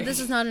correct. But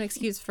this is not an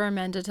excuse for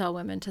men to tell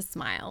women to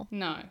smile.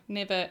 No,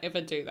 never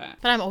ever do that.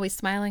 But I'm always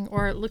smiling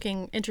or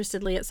looking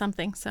interestedly at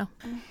something, so.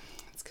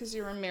 It's because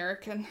you're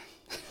American.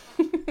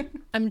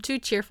 I'm too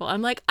cheerful.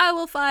 I'm like, I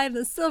will find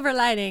the silver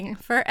lining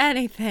for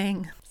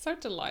anything. So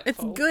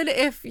delightful. It's good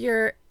if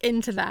you're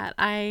into that.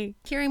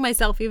 Hearing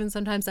myself even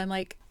sometimes, I'm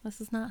like,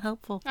 this is not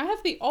helpful. I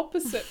have the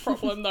opposite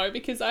problem though,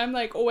 because I'm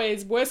like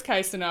always worst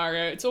case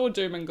scenario. It's all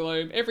doom and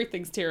gloom.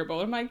 Everything's terrible.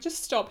 I'm like,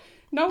 just stop.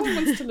 No one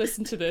wants to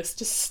listen to this.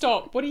 Just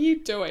stop. What are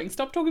you doing?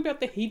 Stop talking about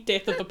the heat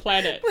death of the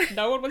planet.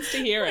 No one wants to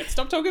hear it.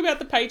 Stop talking about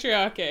the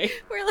patriarchy.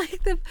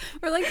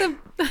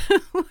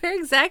 We're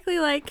exactly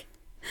like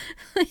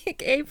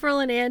April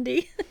and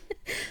Andy.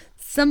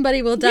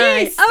 Somebody will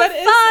die. Yes,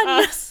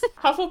 that is us.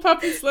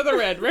 Hufflepuff and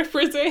Slytherin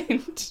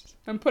represent.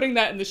 I'm putting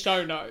that in the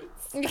show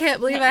notes. I can't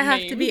believe I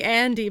have to be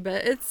Andy,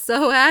 but it's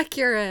so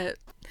accurate.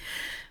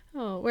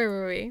 Oh, where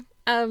were we?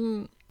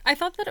 I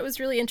thought that it was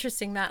really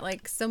interesting that,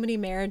 like, so many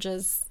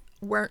marriages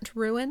weren't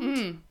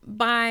ruined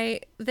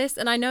by this.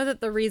 And I know that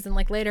the reason,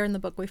 like, later in the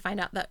book we find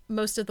out that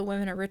most of the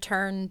women are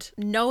returned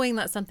knowing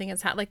that something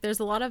has happened. Like, there's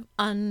a lot of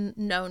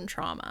unknown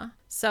trauma.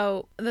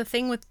 So the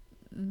thing with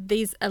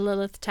these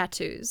Lilith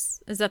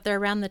tattoos is that they're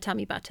around the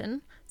tummy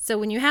button. So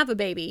when you have a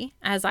baby,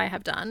 as I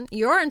have done,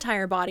 your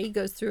entire body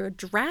goes through a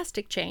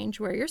drastic change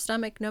where your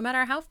stomach, no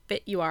matter how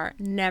fit you are,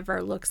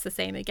 never looks the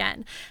same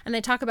again. And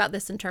they talk about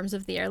this in terms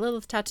of the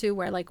Lilith tattoo,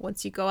 where, like,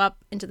 once you go up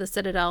into the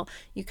Citadel,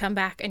 you come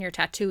back and your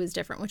tattoo is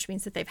different, which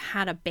means that they've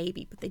had a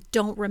baby, but they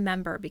don't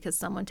remember because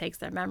someone takes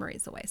their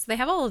memories away. So they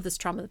have all of this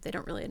trauma that they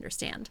don't really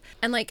understand.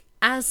 And, like,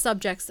 as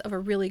subjects of a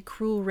really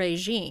cruel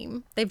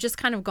regime, they've just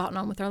kind of gotten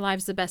on with their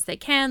lives the best they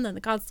can. Then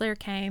the Godslayer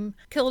came,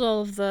 killed all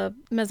of the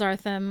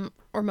Mesarthim,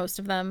 or most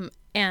of them,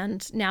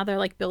 and now they're,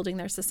 like, building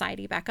their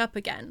society back up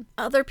again.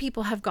 Other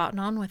people have gotten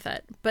on with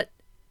it, but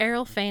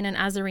Errol Fane and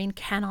Azarine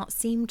cannot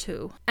seem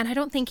to. And I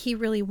don't think he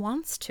really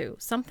wants to.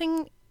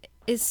 Something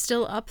is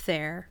still up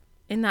there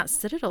in that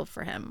Citadel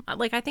for him.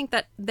 Like, I think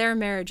that their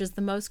marriage is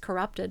the most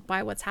corrupted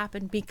by what's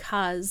happened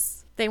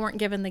because they weren't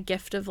given the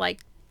gift of,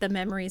 like, the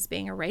memories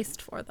being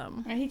erased for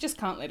them. And he just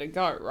can't let it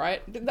go,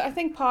 right? I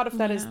think part of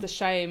that is the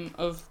shame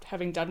of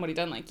having done what he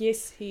done. Like,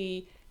 yes,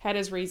 he had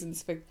his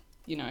reasons for,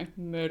 you know,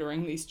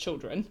 murdering these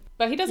children,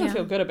 but he doesn't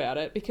feel good about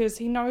it because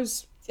he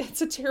knows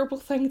it's a terrible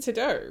thing to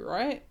do,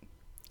 right?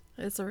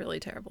 It's a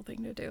really terrible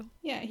thing to do.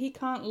 Yeah, he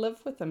can't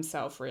live with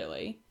himself,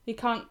 really. He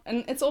can't,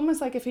 and it's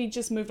almost like if he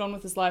just moved on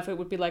with his life, it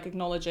would be like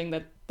acknowledging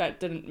that that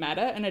didn't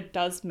matter, and it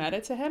does matter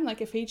to him. Like,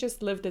 if he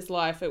just lived his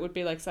life, it would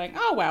be like saying,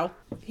 oh, well,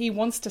 he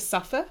wants to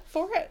suffer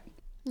for it.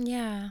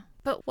 Yeah,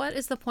 but what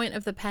is the point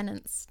of the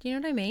penance? Do you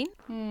know what I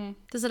mean?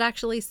 Does it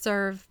actually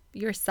serve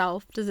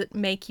yourself? Does it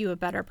make you a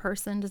better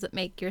person? Does it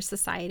make your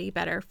society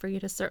better for you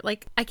to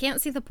I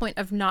can't see the point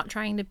of not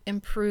trying to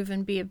improve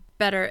and be a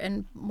better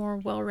and more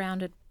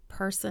well-rounded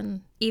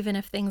person, even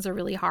if things are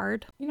really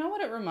hard. You know what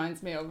it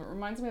reminds me of? It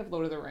reminds me of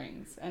Lord of the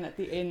Rings. And at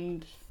the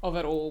end of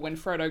it all, when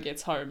Frodo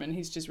gets home and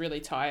he's just really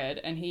tired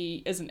and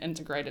he isn't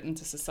integrated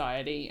into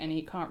society and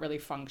he can't really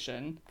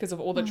function because of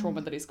all the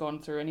trauma that he's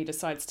gone through, and he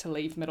decides to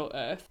leave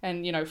Middle-earth.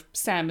 And, you know,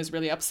 Sam is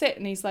really upset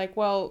and he's like,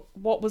 well,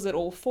 what was it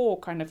all for?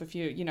 Kind of, if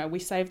you know, we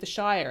saved the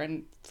Shire.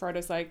 And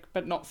Frodo's like,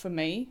 but not for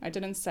me. I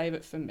didn't save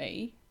it for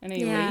me. And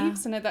he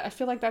leaves. And I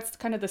feel like that's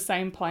kind of the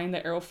same plane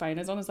that Errol Fane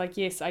is on. It's like,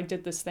 yes, I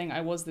did this thing.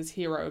 I was this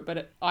hero,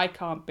 but I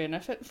can't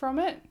benefit from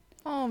it.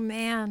 Oh,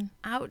 man.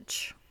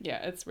 Ouch.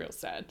 Yeah, it's real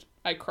sad.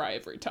 I cry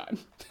every time.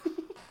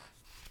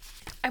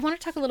 I want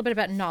to talk a little bit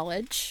about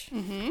knowledge.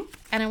 Mm-hmm.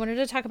 And I wanted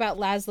to talk about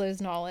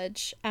Laszlo's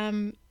knowledge.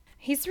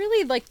 He's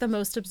really like the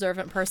most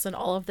observant person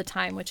all of the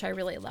time, which I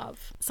really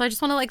love. So I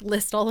just want to like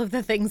list all of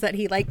the things that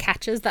he like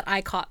catches that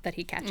I caught that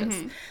he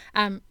catches.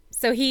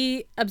 So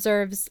he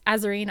observes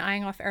Azarine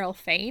eyeing off Errol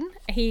Fane.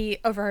 He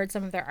overheard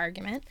some of their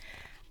argument.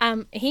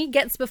 He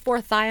gets before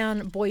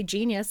Theon Boy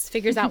Genius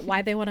figures out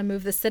why they want to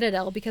move the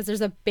Citadel, because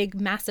there's a big,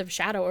 massive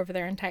shadow over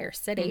their entire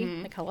city.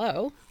 Like,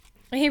 hello.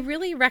 He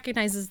really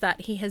recognizes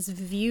that he has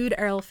viewed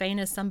Errol Fane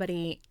as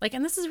somebody, like,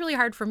 and this is really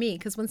hard for me,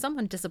 because when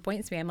someone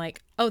disappoints me, I'm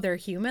like, oh, they're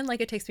human? Like,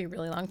 it takes me a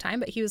really long time.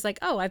 But he was like,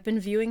 oh, I've been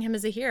viewing him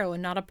as a hero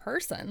and not a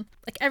person.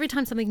 Like, every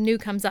time something new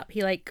comes up,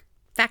 he, like,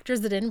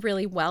 factors it in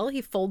really well.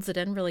 He folds it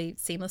in really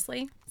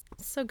seamlessly.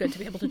 It's so good to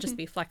be able to just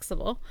be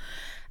flexible.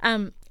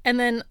 And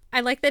then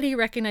I like that he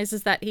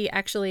recognizes that he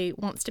actually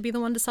wants to be the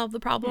one to solve the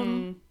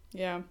problem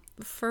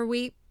for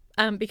Wheat,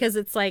 because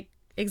it's like,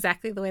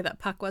 exactly the way that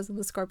Puck was in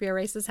the Scorpio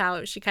races,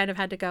 how she kind of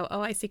had to go,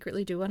 oh, I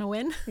secretly do want to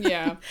win.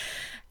 Yeah.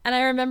 And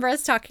I remember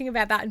us talking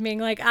about that and being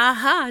like,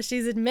 aha,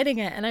 she's admitting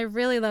it. And I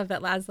really love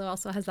that Laszlo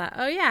also has that,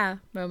 oh yeah,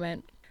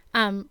 moment.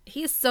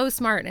 He is so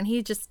smart, and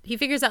he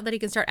figures out that he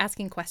can start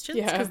asking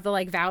questions, because the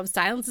like vow of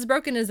silence is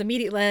broken, is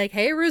immediately like,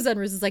 hey, Ruz, and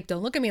Ruz is like,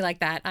 don't look at me like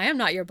that. I am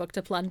not your book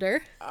to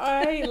plunder.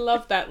 I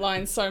love that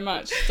line so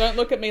much. Don't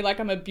look at me like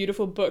I'm a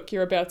beautiful book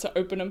you're about to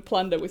open and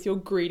plunder with your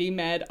greedy,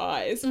 mad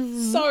eyes.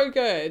 So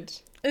good.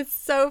 It's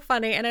so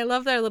funny. And I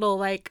love their little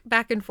like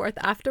back and forth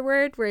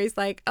afterward, where he's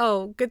like,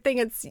 oh, good thing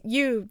it's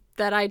you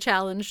that I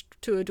challenged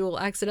to a duel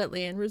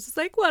accidentally. And Ruz is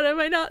like, what, am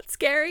I not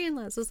scary? And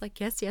Laszlo's like,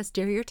 yes,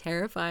 dear, you're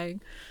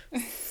terrifying.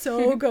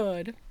 So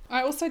good.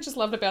 I also just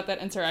loved about that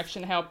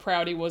interaction how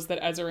proud he was that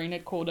Azarine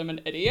had called him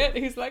an idiot.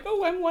 He's like,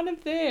 oh, I'm one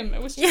of them.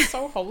 It was just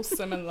so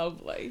wholesome and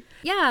lovely.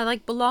 Yeah,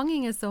 like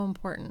belonging is so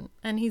important.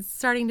 And he's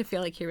starting to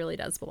feel like he really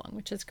does belong,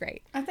 which is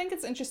great. I think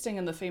it's interesting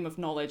in the theme of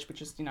knowledge,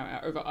 which is, you know,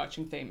 our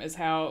overarching theme, is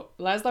how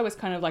Laszlo is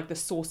kind of like the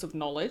source of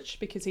knowledge,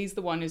 because he's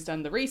the one who's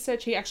done the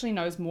research. He actually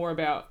knows more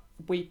about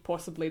Wheat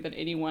possibly than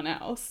anyone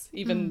else,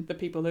 even the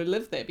people who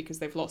live there, because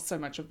they've lost so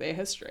much of their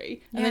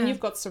history. And then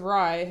you've got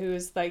Sarai, who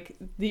is like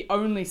the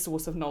only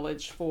source of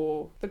knowledge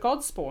for the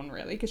Godspawn,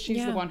 really, because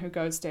she's the one who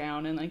goes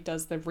down and like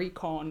does the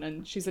recon,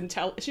 and she's an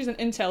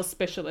intel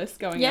specialist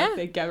going out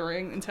there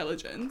gathering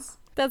intelligence.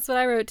 That's what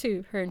I wrote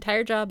too. Her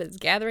entire job is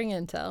gathering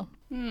intel.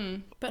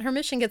 But her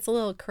mission gets a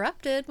little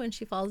corrupted when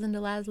she falls into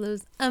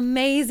Laszlo's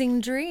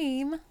amazing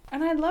dream.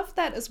 And I love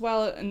that as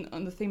well,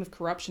 on the theme of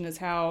corruption, is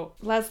how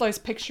Laszlo's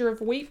picture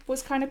of Wheat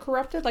was kind of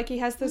corrupted. Like, he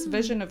has this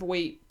vision of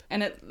Wheat,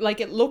 and it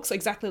looks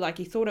exactly like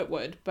he thought it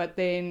would, but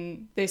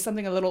then there's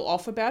something a little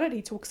off about it.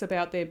 He talks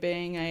about there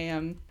being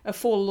a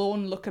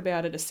forlorn look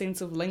about it, a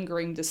sense of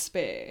lingering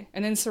despair.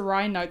 And then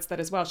Sarai notes that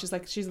as well. She's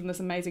like, she's in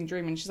this amazing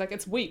dream, and she's like,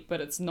 it's Wheat,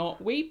 but it's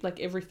not Wheat. Like,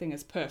 everything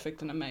is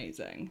perfect and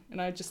amazing.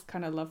 And I just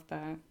kind of love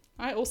that.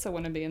 I also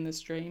want to be in this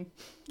dream.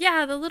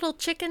 Yeah, the little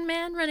chicken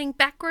man running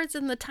backwards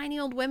and the tiny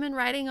old women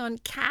riding on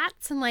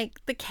cats and like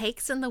the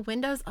cakes in the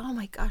windows. Oh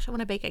my gosh, I want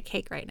to bake a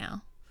cake right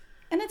now.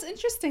 And it's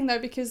interesting though,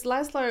 because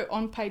Laszlo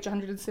on page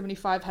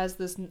 175 has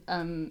this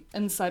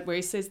insight where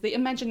he says the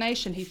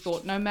imagination, he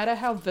thought, no matter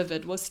how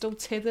vivid, was still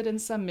tethered in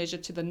some measure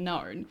to the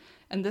known,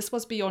 and this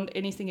was beyond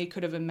anything he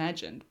could have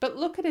imagined. But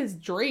look at his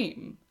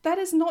dream. That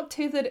is not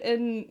tethered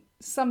in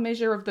some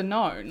measure of the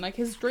known. Like,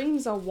 his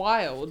dreams are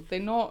wild. They're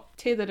not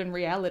tethered in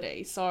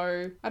reality.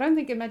 So I don't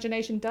think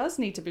imagination does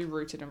need to be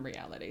rooted in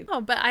reality.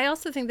 Oh, but I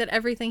also think that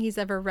everything he's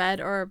ever read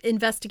or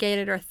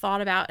investigated or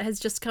thought about has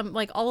just come,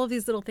 like, all of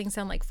these little things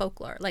sound like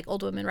folklore, like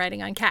old women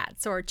riding on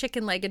cats or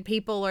chicken-legged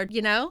people, or,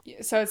 you know?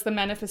 So it's the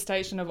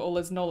manifestation of all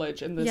his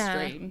knowledge in this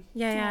dream.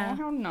 Yeah.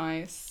 Oh, how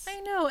nice. I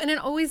know. And it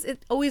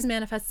always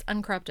manifests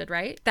uncorrupted,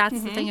 right? That's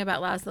the thing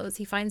about Laszlo, is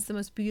he finds the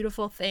most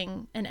beautiful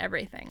thing in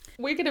everything.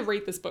 We're going to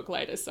read this book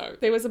later, so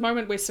there was a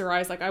moment where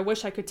Sarai's like, I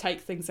wish I could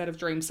take things out of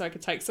dreams, so I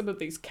could take some of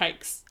these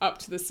cakes up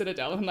to the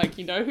Citadel. I'm like,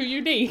 you know who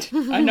you need?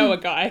 I know a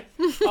guy.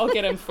 I'll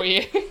get him for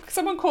you.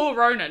 Someone call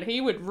Ronan. He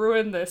would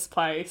ruin this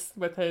place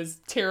with his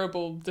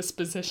terrible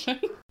disposition.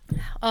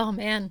 Oh,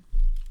 man.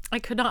 I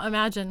could not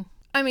imagine.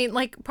 I mean,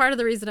 like, part of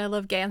the reason I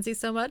love Gansey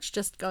so much,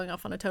 just going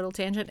off on a total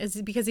tangent, is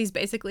because he's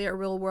basically a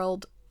real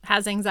world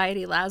has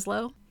anxiety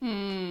Laszlo.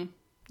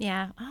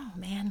 Yeah. Oh,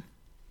 man.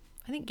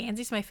 I think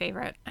Gansey's my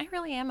favorite. I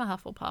really am a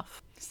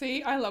Hufflepuff.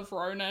 See, I love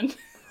Ronan.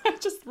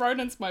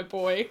 Ronan's my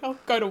boy. I'll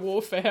go to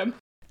war for him.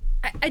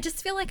 I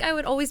just feel like I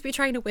would always be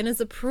trying to win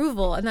his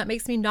approval, and that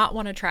makes me not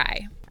want to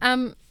try.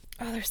 Oh,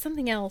 there's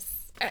something else.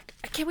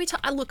 Can we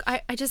talk? Look,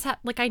 I just have,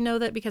 like, I know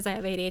that because I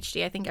have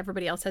ADHD. I think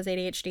everybody else has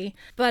ADHD.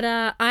 But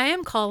I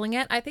am calling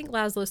it. I think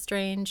Laszlo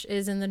Strange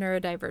is in the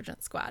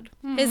neurodivergent squad.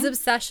 Mm-hmm. His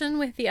obsession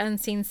with the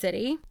unseen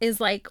city is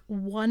like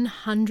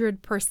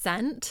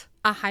 100%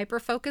 a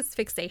hyper-focused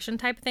fixation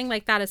type of thing.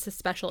 Like, that is his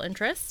special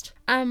interest.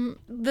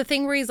 The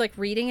thing where he's like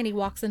reading and he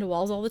walks into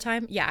walls all the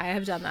time. Yeah, I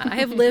have done that. I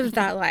have lived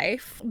that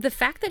life. The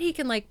fact that he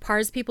can like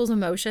parse people's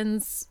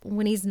emotions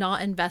when he's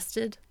not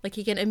invested, like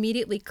he can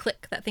immediately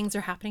click that things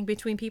are happening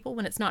between people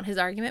when it's not his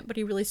argument, but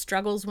he really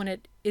struggles when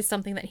it is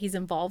something that he's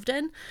involved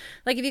in.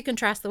 Like, if you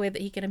contrast the way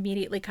that he can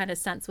immediately kind of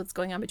sense what's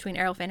going on between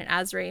Arelphan and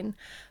Azrain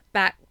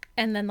back,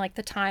 and then like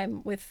the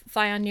time with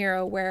Theon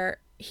Nero where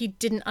he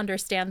didn't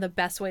understand the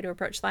best way to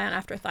approach Theon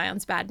after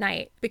Theon's bad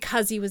night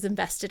because he was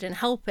invested in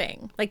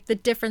helping. Like, the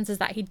difference is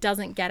that he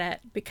doesn't get it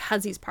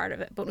because he's part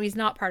of it, but when he's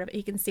not part of it,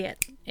 he can see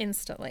it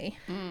instantly.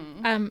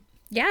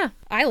 Yeah,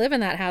 I live in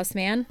that house,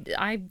 man.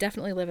 I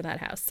definitely live in that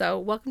house. So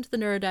welcome to the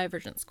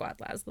neurodivergent squad,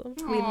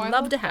 Laszlo. We'd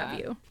love to have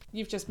you.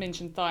 You've just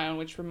mentioned Theon,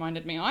 which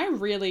reminded me, I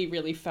really,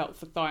 really felt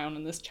for Theon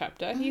in this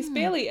chapter. He's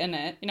barely in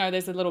it. You know,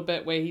 there's a little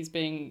bit where he's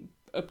being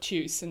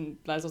obtuse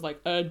and Laszlo's like,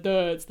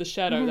 it's the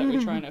shadow that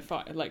we're trying to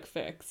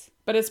fix.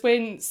 But it's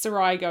when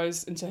Sarai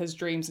goes into his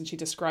dreams and she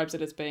describes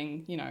it as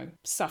being, you know,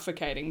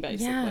 suffocating,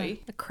 basically.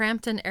 Yeah, a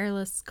cramped and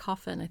airless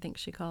coffin, I think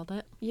she called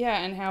it. Yeah,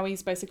 and how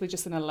he's basically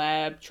just in a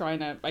lab trying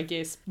to, I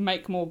guess,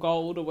 make more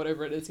gold or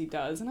whatever it is he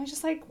does. And I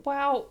just like,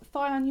 wow,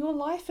 Theon, your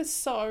life is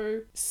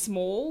so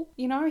small.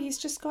 You know, he's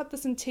just got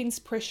this intense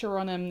pressure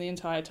on him the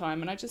entire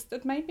time. And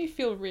it made me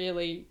feel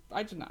really,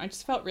 I don't know, I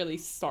just felt really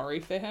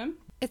sorry for him.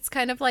 It's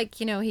kind of like,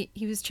 you know, he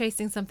was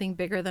chasing something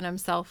bigger than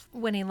himself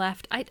when he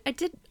left. I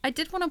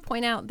did want to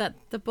point out that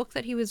the book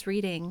that he was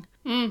reading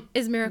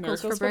is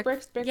Miracles for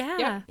Brick.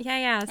 Yeah.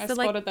 I so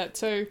spotted that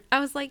too. I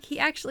was like, he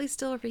actually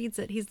still reads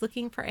it. He's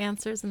looking for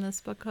answers in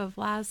this book of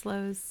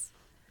Laszlo's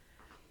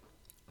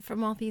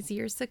from all these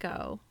years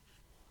ago.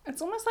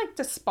 It's almost like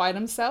despite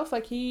himself,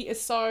 like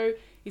he's a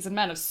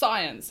man of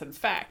science and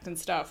fact and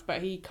stuff,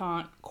 but he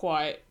can't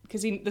quite,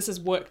 because this has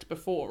worked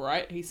before,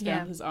 right? He's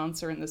found his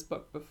answer in this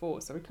book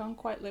before, so he can't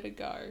quite let it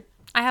go.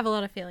 I have a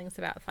lot of feelings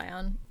about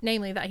Theon,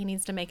 namely that he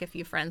needs to make a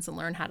few friends and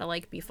learn how to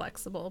like be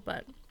flexible,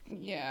 but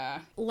yeah,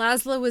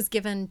 Laszlo was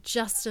given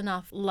just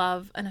enough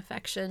love and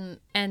affection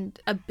and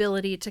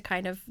ability to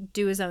kind of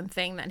do his own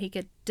thing that he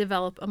could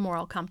develop a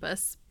moral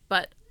compass,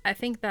 but I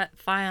think that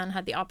Theon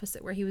had the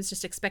opposite, where he was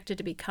just expected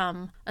to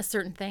become a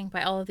certain thing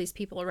by all of these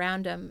people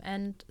around him,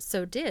 and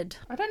so did.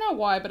 I don't know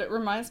why, but it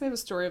reminds me of a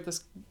story of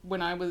this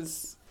when I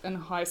was in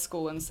high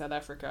school in South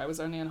Africa. I was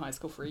only in high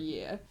school for a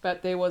year,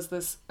 but there was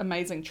this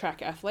amazing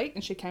track athlete,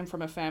 and she came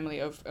from a family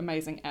of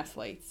amazing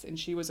athletes, and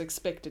she was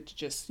expected to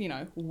just, you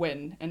know,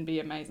 win and be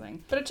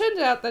amazing. But it turned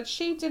out that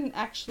she didn't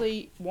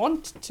actually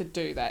want to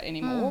do that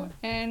anymore,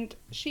 and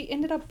she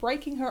ended up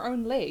breaking her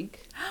own leg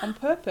on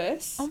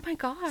purpose. Oh my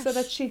gosh. So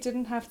that she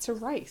didn't have to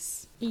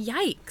race.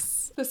 Yikes.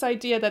 This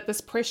idea that this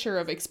pressure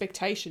of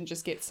expectation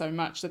just gets so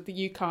much that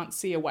you can't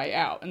see a way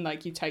out, and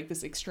like you take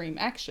this extreme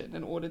action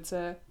in order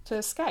to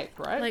escape,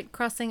 right? Like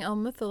crossing El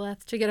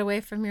Muthaleth to get away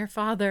from your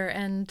father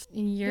and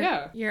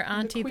your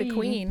auntie the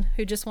queen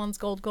who just wants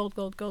gold.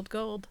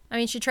 I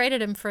mean, she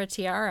traded him for a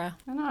tiara.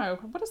 I know.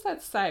 What does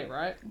that say,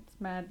 right? It's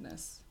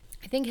madness.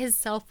 I think his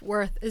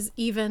self-worth is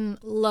even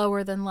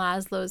lower than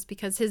Laszlo's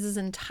because his is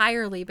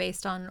entirely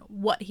based on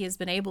what he has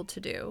been able to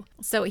do.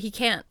 So he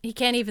can't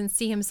even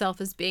see himself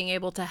as being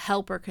able to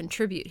help or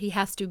contribute. He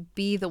has to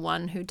be the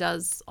one who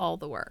does all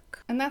the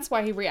work. And that's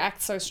why he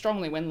reacts so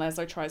strongly when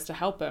Laszlo tries to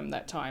help him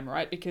that time,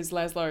 right? Because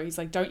Laszlo, he's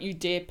like, don't you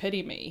dare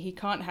pity me. He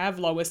can't have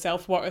lower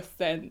self-worth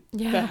than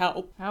the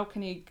help. How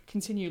can he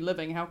continue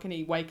living? How can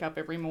he wake up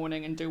every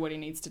morning and do what he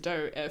needs to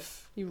do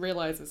if he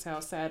realizes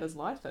how sad his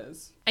life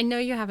is? I know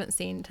you haven't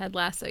seen Ted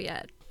Lasso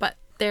yet, but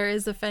there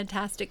is a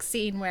fantastic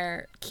scene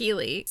where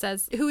Keely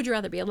says, who would you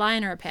rather be, a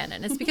lion or a panda?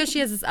 And it's because she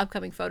has this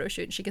upcoming photo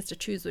shoot and she gets to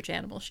choose which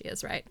animal she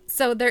is, right?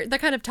 So they're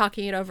kind of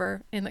talking it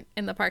over in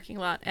the parking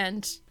lot,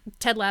 and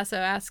Ted Lasso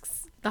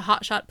asks the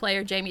hotshot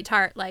player Jamie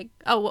Tart, like,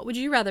 oh, what would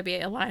you rather be,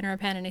 a lion or a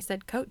panda? And he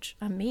said, Coach,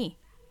 I'm me.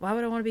 Why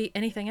would I want to be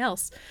anything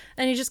else?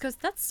 And he just goes,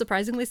 that's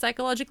surprisingly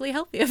psychologically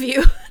healthy of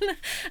you. And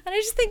I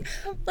just think,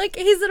 like,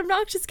 he's an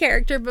obnoxious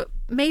character, but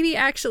maybe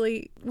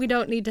actually we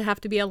don't need to have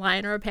to be a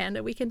lion or a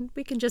panda. We can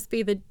just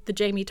be the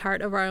Jamie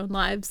Tart of our own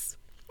lives.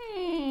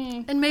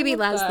 And maybe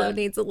Laszlo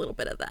needs a little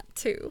bit of that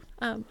too.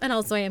 And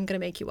also I am going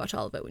to make you watch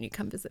all of it when you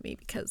come visit me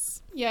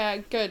because... Yeah,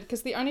 good.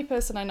 Because the only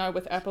person I know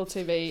with Apple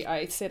TV,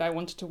 I said I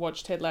wanted to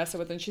watch Ted Lasso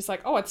with, and she's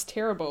like, oh, it's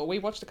terrible. We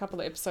watched a couple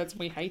of episodes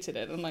and we hated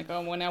it. And I'm like,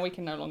 oh, well, now we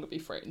can no longer be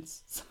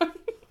friends. So...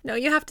 No,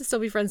 you have to still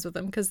be friends with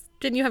them because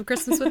didn't you have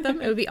Christmas with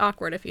them? It would be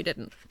awkward if you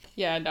didn't.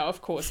 Yeah, no,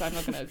 of course. I'm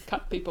not going to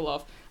cut people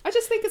off. I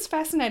just think it's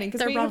fascinating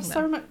because we have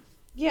so much...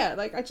 Yeah,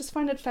 like, I just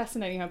find it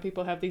fascinating how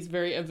people have these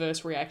very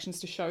averse reactions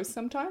to shows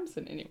sometimes.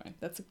 And anyway,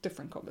 that's a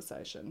different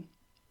conversation.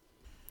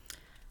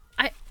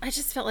 I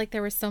just felt like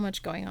there was so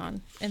much going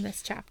on in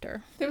this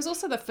chapter. There was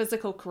also the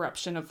physical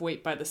corruption of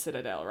wheat by the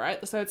Citadel,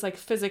 right? So it's like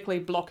physically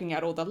blocking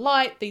out all the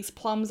light. These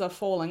plums are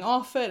falling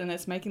off it, and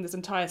it's making this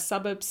entire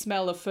suburb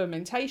smell of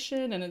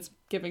fermentation, and it's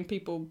giving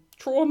people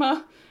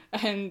trauma.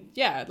 And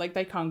yeah, like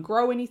they can't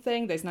grow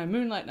anything. There's no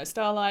moonlight, no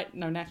starlight,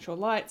 no natural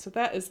light. So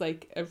that is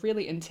like a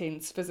really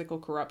intense physical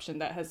corruption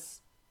that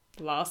has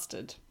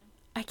lasted.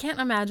 I can't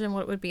imagine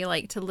what it would be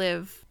like to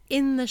live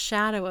in the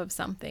shadow of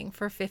something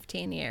for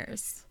 15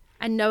 years.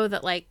 And know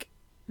that like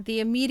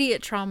the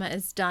immediate trauma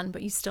is done,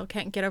 but you still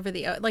can't get over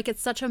like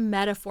it's such a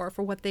metaphor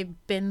for what they've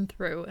been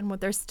through and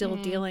what they're still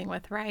dealing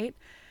with, right?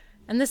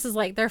 And this is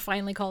like they're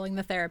finally calling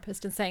the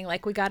therapist and saying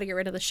like we got to get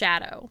rid of the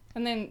shadow.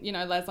 And then, you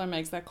know, Laszlo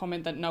makes that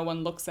comment that no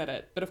one looks at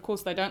it, but of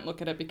course they don't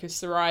look at it because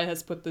Sarai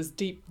has put this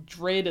deep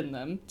dread in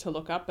them to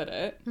look up at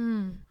it.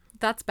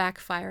 That's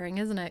backfiring,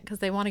 isn't it? Because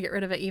they want to get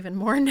rid of it even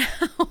more now.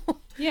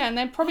 Yeah, and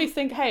they probably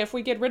think, hey, if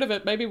we get rid of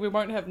it, maybe we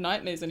won't have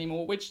nightmares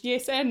anymore, which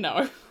yes and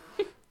no.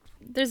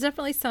 There's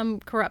definitely some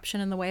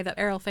corruption in the way that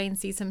Errol Fane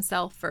sees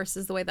himself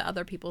versus the way that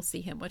other people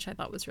see him, which I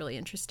thought was really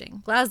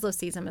interesting. Laszlo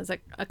sees him as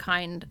a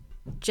kind,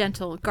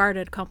 gentle,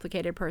 guarded,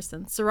 complicated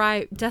person.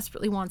 Sarai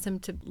desperately wants him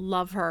to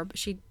love her, but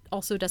she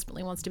also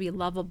desperately wants to be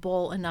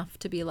lovable enough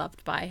to be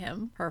loved by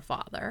him, her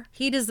father.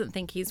 He doesn't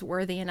think he's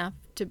worthy enough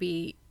to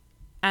be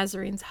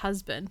Azarine's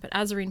husband, but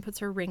Azarine puts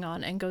her ring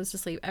on and goes to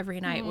sleep every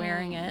night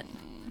wearing it.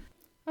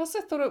 I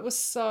also thought it was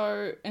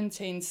so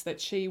intense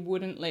that she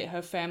wouldn't let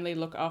her family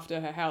look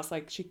after her house.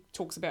 Like, she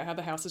talks about how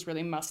the house is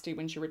really musty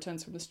when she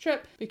returns from this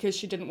trip because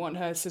she didn't want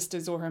her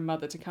sisters or her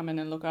mother to come in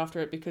and look after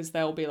it because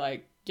they'll be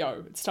like,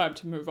 yo, it's time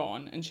to move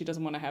on. And she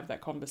doesn't want to have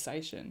that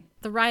conversation.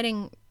 The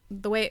writing,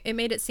 the way it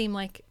made it seem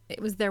like it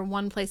was their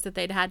one place that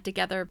they'd had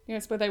together. Yeah,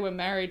 it's where they were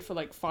married for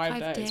like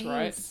 5 days,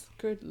 right?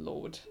 Good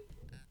Lord.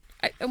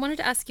 I wanted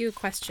to ask you a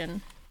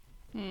question.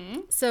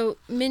 So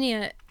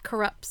Minya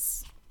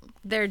corrupts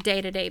their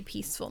day-to-day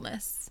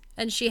peacefulness,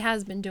 and she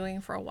has been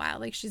doing for a while.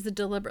 Like, she's a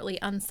deliberately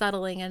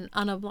unsettling and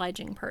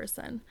unobliging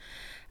person.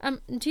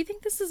 Do you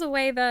think this is a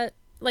way that,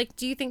 like,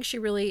 do you think she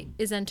really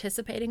is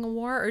anticipating a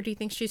war, or do you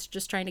think she's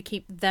just trying to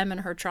keep them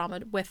and her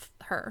trauma with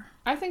her?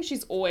 I think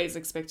she's always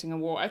expecting a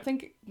war. I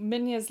think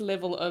Minya's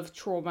level of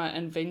trauma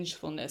and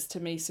vengefulness to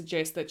me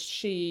suggests that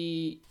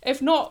she,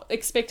 if not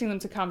expecting them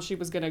to come, she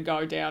was going to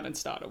go down and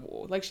start a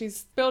war. Like,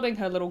 she's building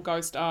her little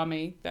ghost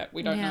army that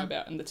we don't know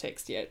about in the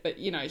text yet. But,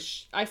 you know,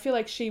 I feel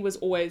like she was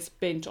always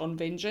bent on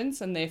vengeance,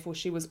 and therefore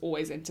she was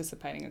always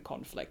anticipating a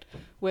conflict.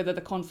 Whether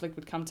the conflict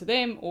would come to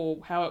them or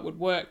how it would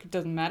work, it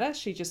doesn't matter.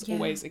 She just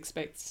always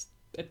expects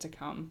it to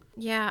come.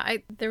 Yeah,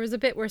 there was a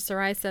bit where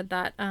Sarai said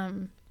that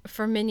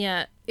for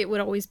Minya, it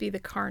would always be the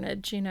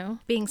carnage, you know,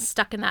 being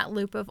stuck in that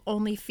loop of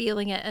only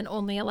feeling it and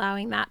only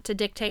allowing that to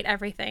dictate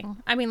everything.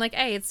 I mean, like,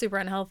 A, it's super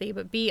unhealthy,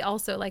 but B,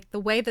 also, like, the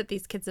way that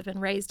these kids have been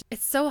raised,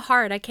 it's so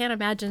hard. I can't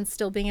imagine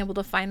still being able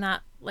to find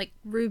that, like,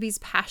 Ruby's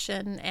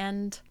passion,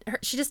 and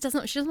she doesn't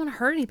want to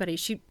hurt anybody.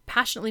 She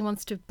passionately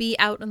wants to be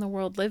out in the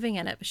world living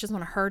in it, but she doesn't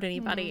want to hurt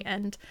anybody.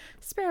 And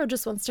Sparrow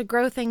just wants to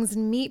grow things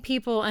and meet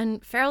people,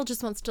 and Farrell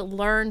just wants to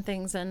learn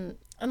things, and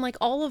like,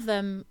 all of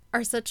them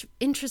are such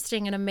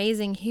interesting and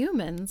amazing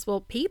humans,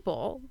 well,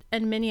 people,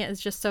 and Minya is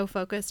just so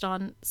focused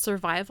on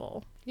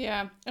survival.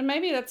 Yeah, and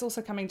maybe that's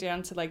also coming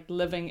down to, like,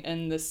 living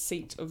in the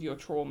seat of your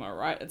trauma,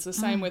 right? It's the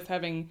same with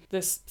having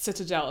this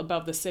citadel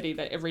above the city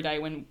that every day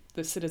when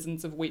the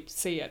citizens of Wheat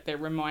see it, they're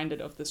reminded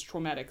of this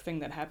traumatic thing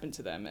that happened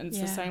to them. And it's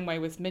the same way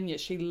with Minya.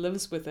 She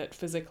lives with it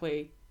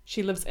physically.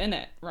 She lives in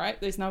it,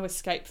 right? There's no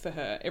escape for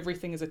her.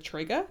 Everything is a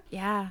trigger.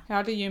 Yeah.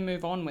 How do you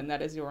move on when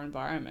that is your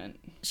environment?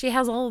 She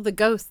has all of the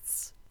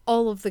ghosts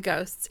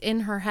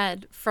in her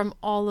head from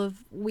all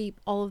of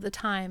Weep all of the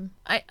time.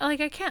 I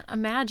can't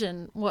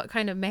imagine what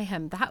kind of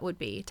mayhem that would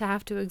be, to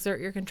have to exert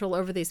your control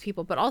over these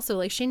people. But also,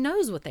 like, she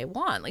knows what they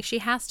want. Like, she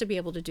has to be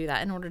able to do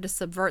that in order to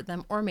subvert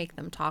them or make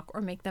them talk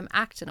or make them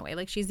act in a way.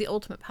 Like, she's the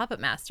ultimate puppet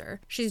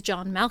master. She's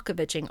John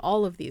Malkoviching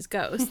all of these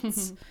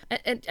ghosts.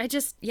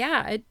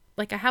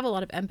 I have a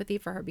lot of empathy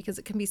for her, because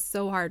it can be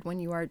so hard when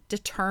you are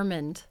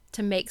determined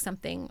to make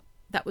something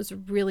that was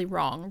really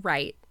wrong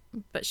right,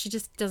 but she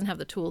just doesn't have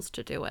the tools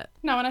to do it.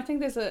 No, and I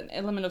think there's an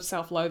element of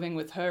self-loathing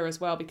with her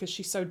as well, because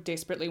she so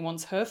desperately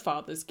wants her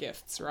father's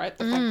gifts, right?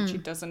 The fact that she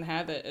doesn't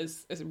have it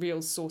is a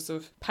real source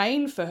of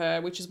pain for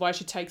her, which is why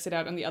she takes it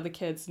out on the other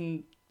kids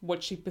and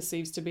what she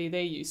perceives to be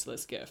their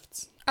useless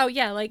gifts. Oh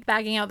yeah, like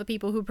bagging out the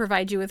people who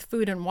provide you with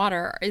food and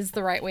water is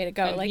the right way to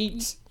go. And like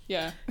eat.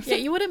 Yeah. Yeah,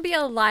 you wouldn't be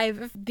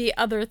alive if the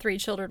other 3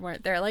 children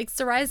weren't there. Like,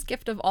 Sarai's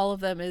gift of all of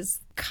them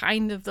is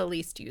kind of the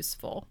least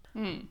useful.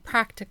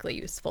 Practically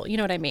useful. You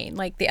know what I mean?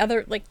 Like, the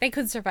other, like, they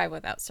could survive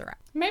without Sarai.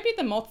 Maybe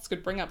the moths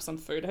could bring up some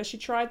food. Has she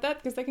tried that?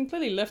 Because they can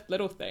clearly lift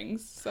little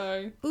things,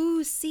 so...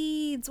 Ooh,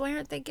 seeds. Why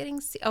aren't they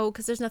getting seeds? Oh,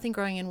 because there's nothing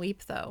growing in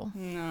Weep, though.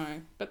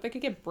 No, but they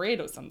could get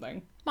bread or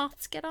something.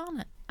 Moths, get on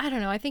it. I don't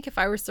know. I think if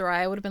I were Sarai,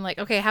 I would have been like,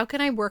 okay, how can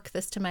I work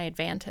this to my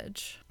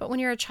advantage? But when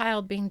you're a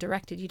child being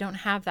directed, you don't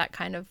have that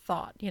kind of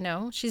thought, you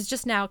know? She's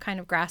just now kind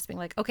of grasping,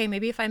 like, okay,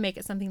 maybe if I make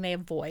it something they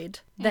avoid,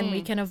 then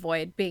we can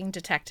avoid being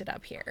detected protected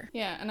up here.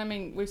 Yeah, and I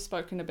mean, we've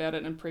spoken about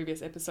it in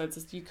previous episodes.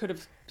 Is you could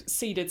have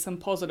seeded some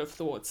positive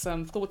thoughts,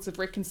 some thoughts of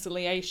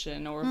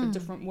reconciliation or of a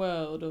different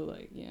world, or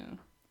like, yeah.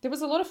 There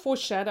was a lot of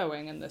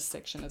foreshadowing in this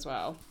section as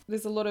well.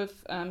 There's a lot of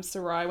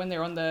Sarai when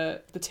they're on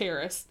the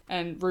terrace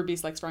and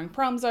Ruby's like throwing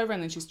crumbs over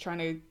and then she's trying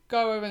to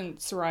go over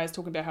and Sarai's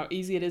talking about how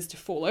easy it is to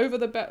fall over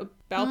the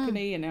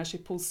balcony and how she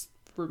pulls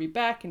Ruby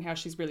back and how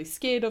she's really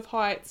scared of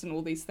heights and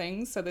all these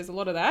things. So there's a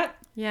lot of that.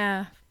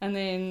 Yeah. And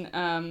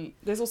then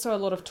there's also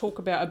a lot of talk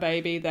about a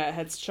baby that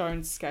had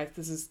shown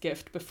Scathus's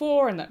gift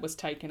before and that was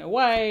taken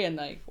away and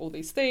like all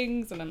these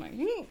things. And I'm like,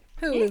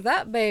 who is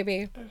that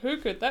baby? Who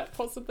could that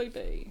possibly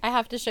be? I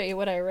have to show you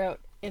what I wrote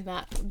in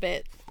that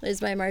bit.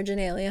 There's my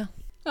marginalia.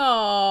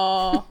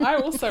 Oh, I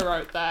also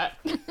wrote that.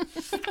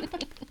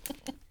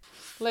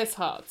 Less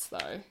hearts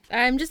though.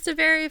 I'm just a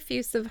very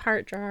effusive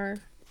heart drawer.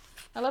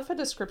 I love her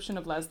description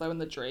of Laszlo in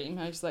the dream.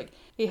 He's like,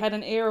 he had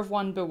an air of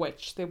one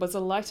bewitched. There was a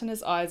light in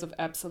his eyes of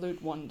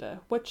absolute wonder.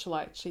 Witch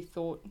light, she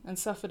thought, and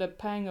suffered a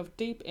pang of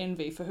deep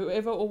envy for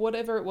whoever or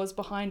whatever it was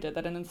behind it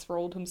that had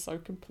enthralled him so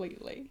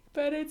completely.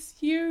 But it's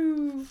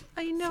you.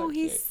 I know, So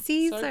he's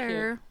cute.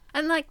 Caesar.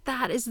 And like,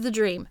 that is the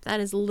dream. That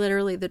is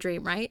literally the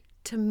dream, right?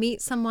 To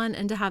meet someone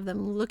and to have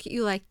them look at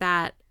you like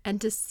that and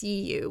to see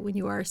you when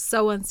you are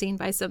so unseen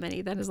by so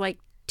many. That is like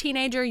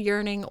teenager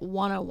yearning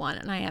 101,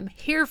 and I am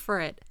here for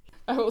it.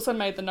 I also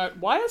made the note,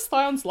 why is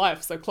Thion's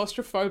life so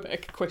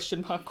claustrophobic? ?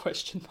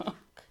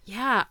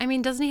 Yeah, I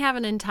mean, doesn't he have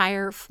an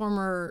entire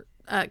former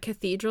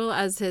cathedral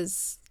as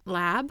his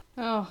lab?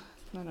 Oh,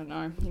 I don't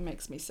know. He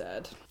makes me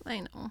sad. I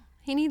know.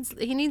 He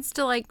needs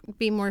to like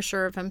be more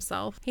sure of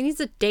himself. He needs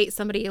to date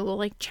somebody who will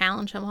like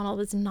challenge him on all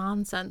this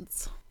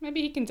nonsense.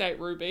 Maybe he can date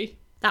Ruby.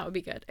 That would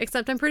be good.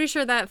 Except I'm pretty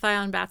sure that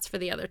Thion bats for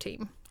the other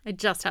team. I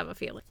just have a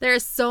feeling. There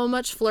is so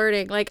much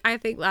flirting. Like, I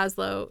think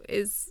Laszlo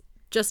is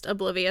just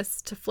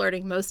oblivious to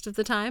flirting most of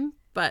the time,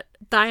 but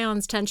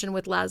Thion's tension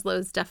with Laszlo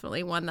is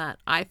definitely one that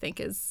I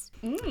think is...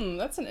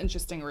 That's an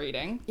interesting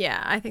reading.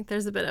 Yeah, I think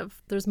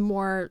there's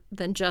more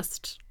than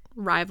just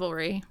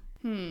rivalry.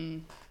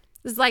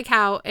 It's like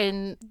how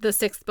in the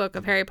 6th book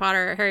of Harry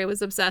Potter, Harry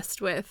was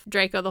obsessed with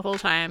Draco the whole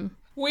time.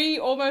 We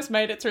almost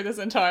made it through this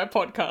entire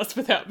podcast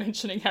without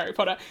mentioning Harry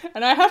Potter.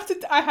 And I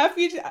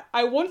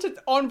want it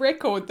on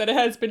record that it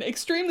has been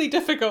extremely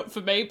difficult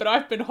for me, but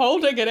I've been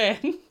holding it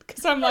in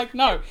because I'm like,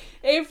 no,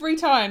 every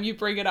time you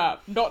bring it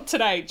up, not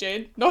today,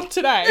 Jen, not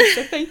today.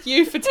 So thank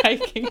you for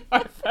taking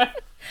over.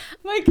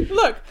 Like,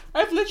 look,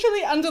 I've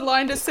literally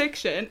underlined a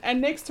section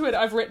and next to it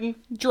I've written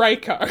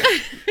Draco.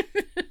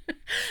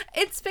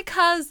 It's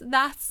because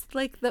that's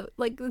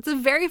it's a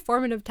very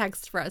formative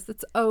text for us.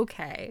 It's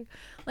okay.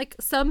 Like,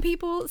 some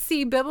people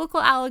see biblical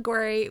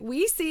allegory.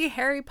 We see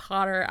Harry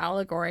Potter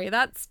allegory.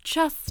 That's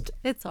just,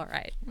 it's all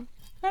right.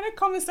 I had a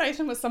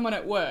conversation with someone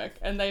at work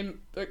and they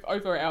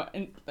over our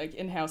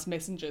in-house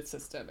messenger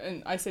system,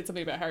 and I said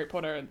something about Harry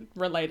Potter and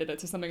related it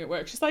to something at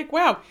work. She's like,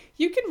 wow,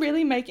 you can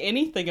really make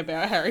anything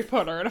about Harry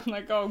Potter. And I'm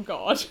like, oh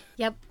God.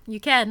 Yep, you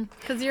can,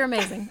 because you're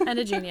amazing and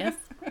a genius.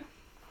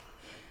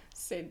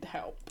 Send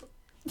help.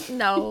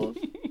 No.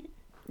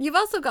 You've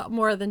also got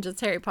more than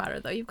just Harry Potter,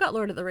 though. You've got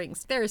Lord of the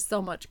Rings. There is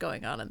so much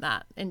going on in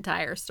that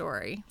entire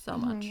story. So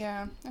much.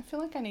 Yeah. I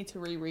feel like I need to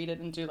reread it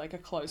and do like a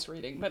close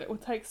reading, but it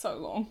would take so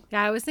long.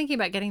 Yeah, I was thinking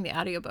about getting the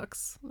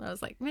audiobooks. I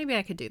was like, maybe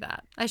I could do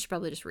that. I should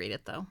probably just read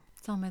it, though.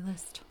 It's on my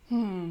list.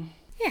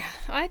 Yeah,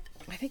 I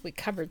think we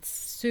covered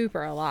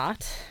super a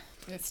lot.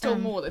 There's still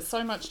more. There's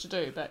so much to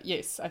do, but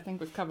yes, I think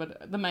we've covered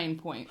the main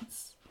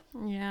points.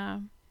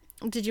 Yeah.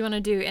 Did you want to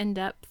do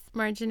in-depth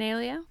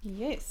marginalia?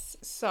 Yes.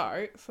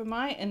 So, for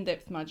my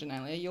in-depth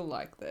marginalia, you'll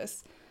like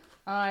this.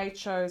 I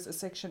chose a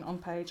section on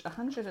page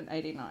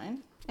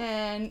 189,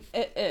 and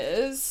it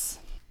is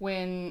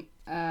when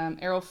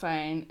Errol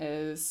Fane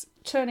is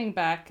turning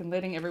back and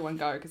letting everyone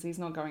go because he's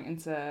not going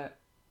into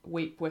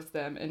weep with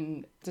them,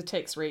 and the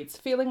text reads,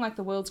 feeling like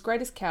the world's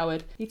greatest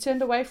coward, he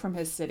turned away from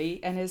his city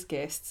and his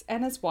guests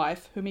and his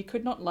wife, whom he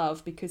could not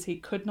love because he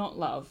could not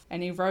love,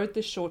 and he rode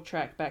the short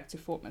track back to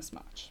Fort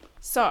Mismarch.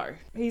 So,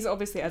 he's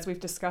obviously, as we've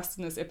discussed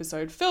in this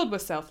episode, filled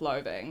with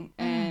self-loathing,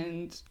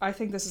 and I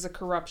think this is a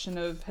corruption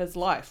of his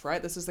life,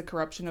 right? This is the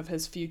corruption of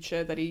his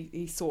future that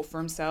he saw for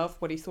himself,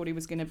 what he thought he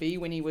was going to be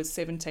when he was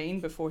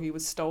 17 before he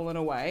was stolen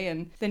away,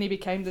 and then he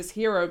became this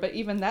hero, but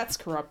even that's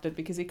corrupted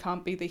because he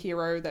can't be the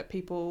hero that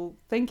people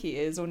think he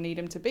is or need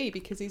him to be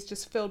because he's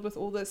just filled with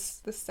all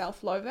this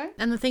self-loathing.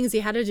 And the things he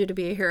had to do to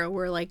be a hero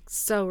were like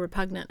so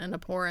repugnant and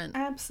abhorrent.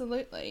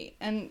 Absolutely.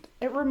 And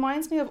it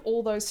reminds me of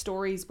all those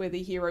stories where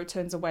the hero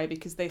turns away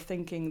because they're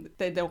thinking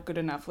they're not good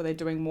enough or they're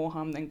doing more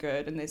harm than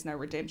good and there's no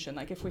redemption.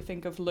 Like if we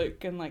think of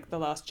Luke in like The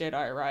Last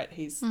Jedi, right?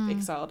 He's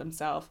exiled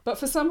himself. But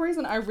for some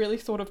reason I really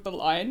thought of The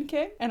Lion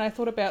King, and I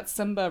thought about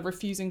Simba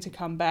refusing to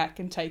come back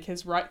and take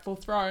his rightful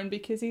throne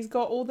because he's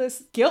got all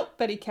this guilt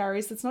that he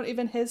carries that's not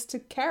even his to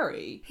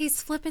carry.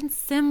 He's flipping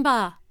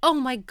Simba. Oh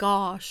my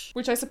gosh.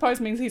 Which I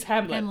suppose means he's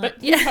Hamlet.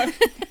 But yeah. you know,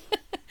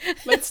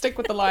 let's stick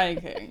with The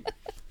Lion King.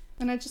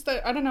 And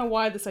I don't know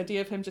why this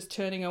idea of him just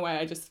turning away,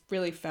 I just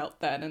really felt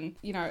that. And,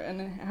 you know,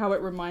 and how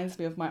it reminds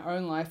me of my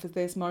own life is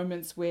there's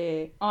moments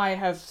where I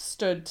have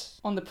stood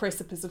on the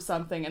precipice of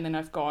something and then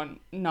I've gone,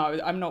 no,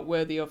 I'm not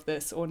worthy of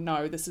this, or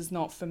no, this is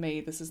not for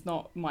me, this is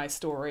not my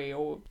story,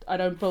 or I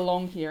don't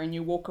belong here, and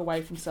you walk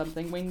away from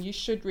something when you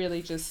should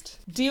really just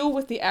deal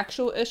with the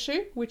actual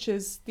issue, which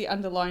is the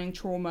underlying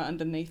trauma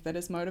underneath that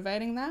is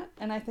motivating that.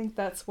 And I think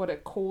that's what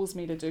it calls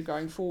me to do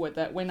going forward,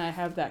 that when I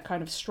have that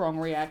kind of strong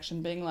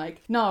reaction being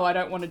like, no, I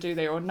don't want to do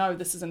that, or no,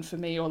 this isn't for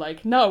me, or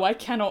like, no, I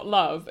cannot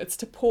love, it's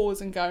to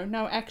pause and go,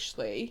 no,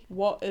 actually,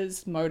 what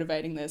is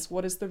motivating this?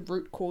 What is the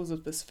root cause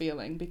of this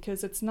feeling?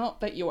 Because it's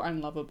not that you're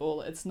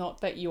unlovable, it's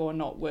not that you're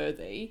not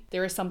worthy.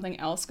 There is something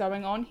else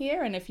going on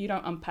here, and if you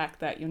don't unpack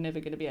that, you're never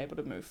going to be able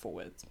to move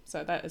forward.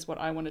 So that is what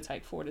I want to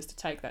take forward, is to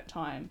take that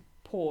time,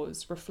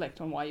 pause, reflect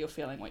on why you're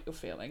feeling what you're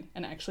feeling,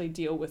 and actually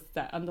deal with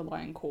that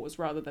underlying cause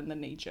rather than the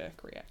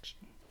knee-jerk reaction.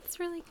 That's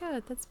really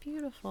good. That's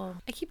beautiful.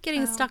 I keep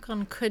getting stuck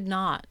on could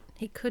not.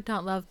 He could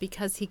not love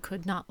because he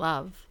could not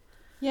love.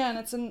 Yeah, and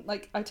it's in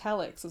like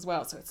italics as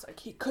well, so it's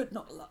like he could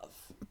not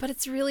love. But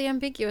it's really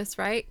ambiguous,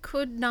 right?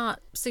 Could not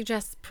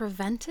suggests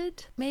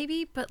prevented,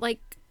 maybe, but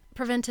like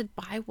prevented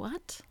by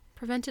what?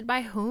 Prevented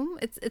by whom?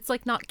 It's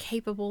like not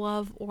capable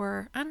of,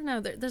 or I don't know.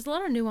 There's a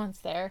lot of nuance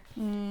there.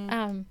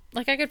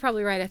 Like I could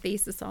probably write a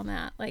thesis on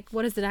that. Like,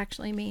 what does it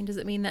actually mean? Does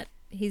it mean that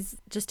he's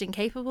just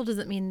incapable? Does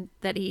it mean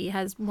that he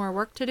has more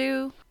work to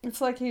do?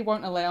 It's like he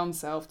won't allow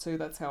himself to.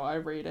 That's how I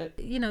read it.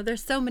 You know,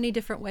 there's so many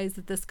different ways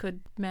that this could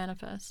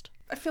manifest.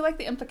 I feel like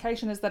the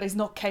implication is that he's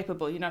not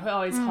capable. You know,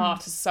 oh, his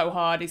heart is so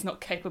hard, he's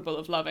not capable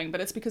of loving.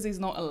 But it's because he's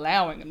not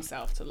allowing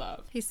himself to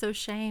love. He's so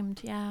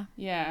shamed, yeah.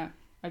 Yeah,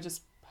 I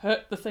just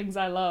hurt the things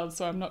I love,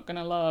 so I'm not going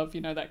to love,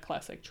 you know, that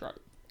classic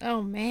trope.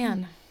 Oh,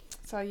 man.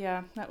 So,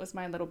 yeah, that was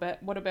my little bit.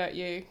 What about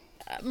you?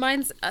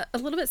 Mine's a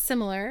little bit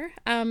similar.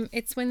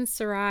 It's when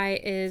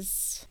Sarai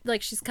is,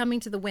 like, she's coming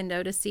to the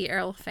window to see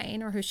Errol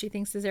Fane, or who she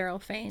thinks is Errol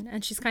Fane,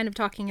 and she's kind of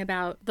talking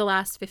about the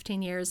last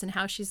 15 years and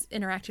how she's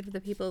interacted with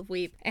the people of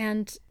Weep,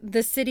 and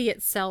the city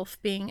itself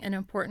being an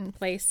important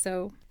place.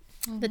 So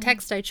the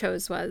text I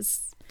chose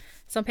was,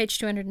 it's on page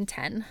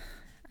 210.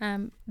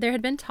 There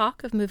had been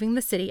talk of moving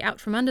the city out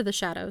from under the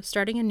shadow,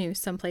 starting anew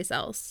someplace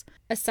else.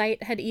 A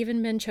site had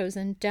even been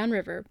chosen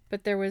downriver,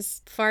 but there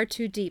was far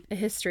too deep a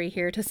history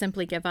here to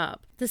simply give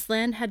up. This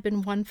land had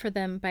been won for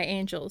them by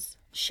angels.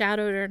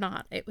 Shadowed or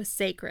not, it was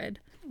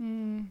sacred.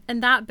 And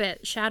that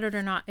bit, shadowed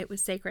or not, it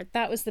was sacred,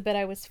 that was the bit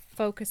I was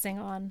focusing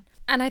on.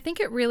 And I think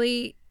it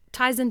really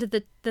ties into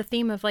the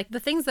theme of, like,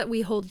 the things that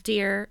we hold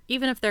dear,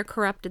 even if they're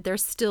corrupted, they're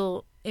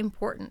still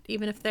important.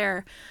 Even if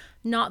they're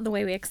not the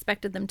way we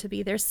expected them to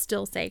be, they're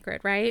still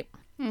sacred, right?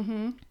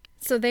 Mm-hmm.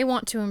 So they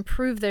want to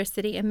improve their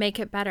city and make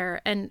it better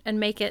and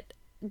make it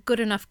good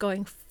enough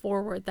going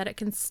forward that it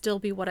can still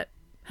be what it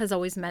has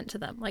always meant to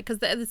them. Like, because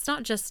it's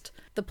not just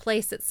the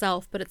place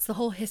itself, but it's the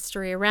whole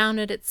history around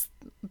it. It's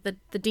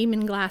the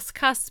Demon Glass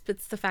cusp.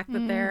 It's the fact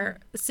that they're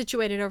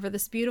situated over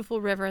this beautiful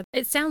river.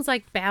 It sounds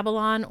like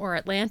Babylon or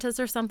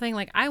Atlantis or something.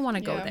 Like, I want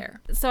to go there.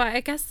 So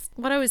I guess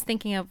what I was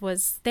thinking of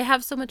was they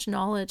have so much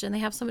knowledge and they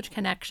have so much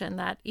connection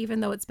that even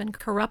though it's been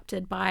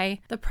corrupted by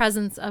the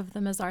presence of the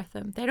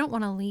Mesarthim, they don't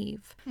want to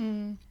leave.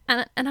 And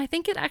I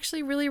think it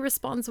actually really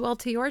responds well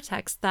to your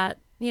text that,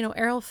 you know,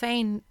 Errol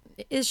Fane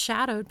is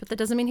shadowed, but that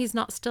doesn't mean he's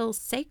not still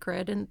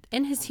sacred and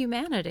in his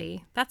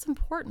humanity. That's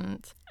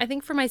important. I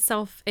think for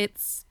myself,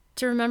 it's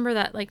to remember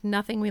that, like,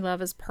 nothing we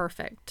love is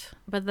perfect,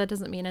 but that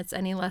doesn't mean it's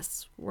any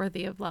less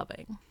worthy of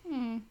loving.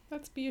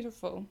 That's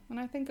beautiful. And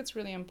I think it's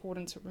really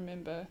important to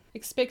remember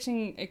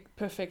expecting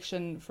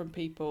perfection from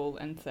people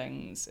and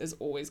things is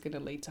always going to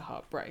lead to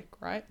heartbreak,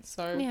 right?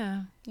 So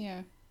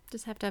yeah.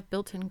 Just have to have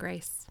built-in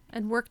grace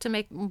and work to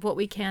make what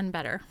we can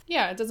better.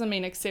 Yeah, it doesn't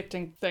mean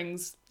accepting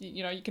things,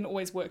 you know, you can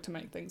always work to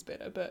make things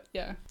better, but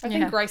yeah. I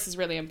think grace is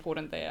really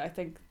important there. I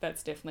think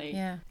that's definitely,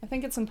 I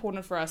think it's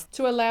important for us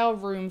to allow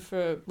room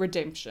for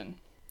redemption.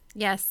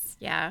 Yes,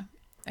 yeah.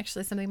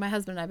 Actually, something my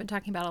husband and I have been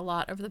talking about a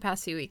lot over the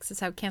past few weeks is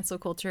how cancel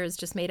culture has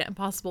just made it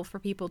impossible for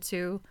people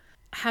to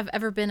have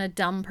ever been a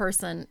dumb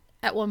person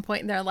at one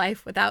point in their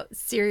life without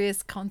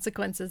serious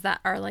consequences that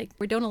are like,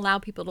 we don't allow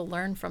people to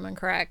learn from and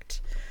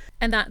correct.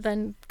 And that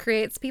then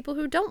creates people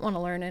who don't want to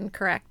learn and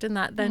correct, and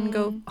that then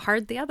go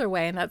hard the other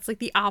way. And that's like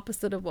the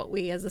opposite of what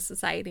we as a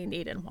society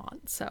need and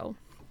want. So,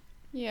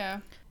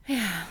 yeah.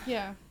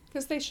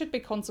 Because there should be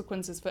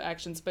consequences for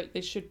actions, but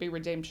there should be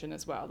redemption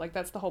as well. Like,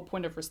 that's the whole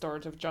point of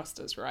restorative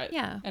justice, right?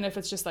 Yeah. And if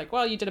it's just like,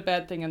 well, you did a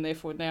bad thing and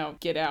therefore now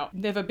get out,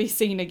 never be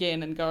seen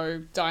again and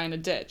go die in a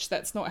ditch,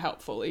 that's not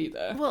helpful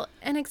either. Well,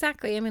 and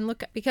exactly. I mean,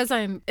 look, because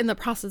I'm in the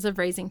process of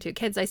raising 2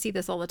 kids, I see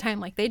this all the time.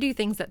 Like, they do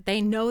things that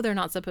they know they're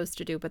not supposed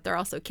to do, but they're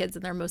also kids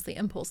and they're mostly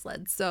impulse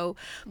led. So,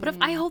 but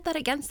if I hold that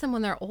against them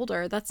when they're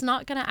older, that's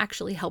not going to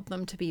actually help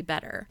them to be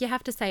better. You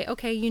have to say,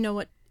 okay, you know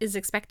what is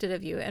expected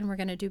of you and we're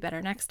going to do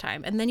better next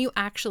time. And then you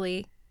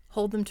actually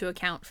hold them to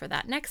account for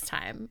that next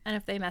time. And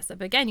if they mess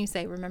up again, you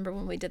say, remember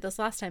when we did this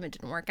last time, it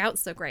didn't work out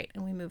so great,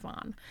 and we move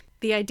on.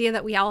 The idea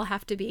that we all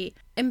have to be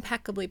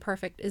impeccably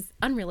perfect is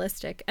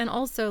unrealistic. And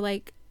also,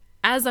 like,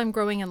 as I'm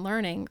growing and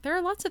learning, there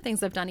are lots of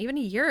things I've done even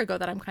a year ago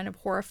that I'm kind of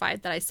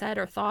horrified that I said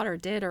or thought or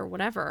did or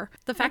whatever.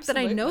 The fact that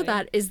I know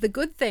that is the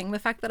good thing. The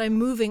fact that I'm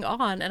moving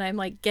on and I'm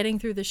like getting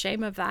through the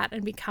shame of that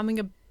and becoming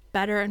a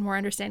better and more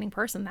understanding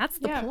person. That's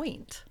the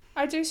point.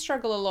 I do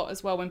struggle a lot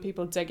as well when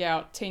people dig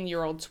out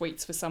 10-year-old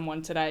tweets for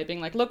someone today, being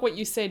like, look what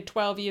you said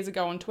 12 years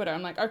ago on Twitter.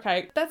 I'm like,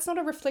 okay, that's not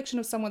a reflection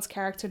of someone's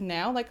character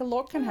now. Like, a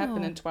lot can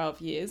happen in 12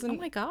 years. And oh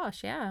my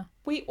gosh, yeah.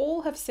 We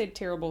all have said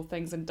terrible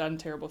things and done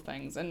terrible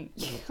things. And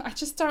I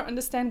just don't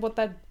understand what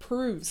that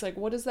proves. Like,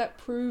 what does that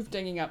prove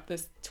digging up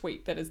this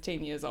tweet that is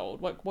 10 years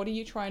old? Like, what are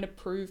you trying to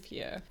prove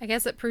here? I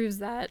guess it proves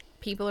that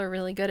people are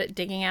really good at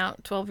digging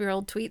out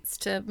 12-year-old tweets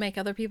to make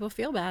other people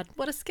feel bad.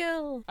 What a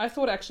skill. I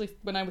thought actually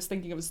when I was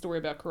thinking of a story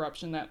about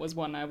corruption, that was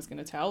one I was going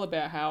to tell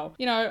about how,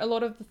 you know, a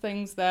lot of the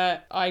things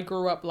that I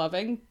grew up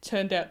loving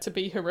turned out to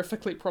be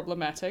horrifically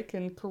problematic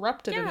and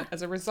corrupted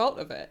as a result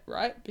of it,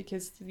 right?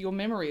 Because your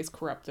memory is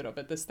corrupted of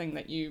it. This thing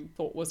that you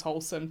thought was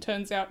wholesome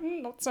turns out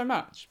not so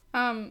much.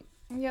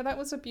 Yeah, that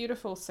was a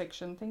beautiful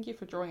section. Thank you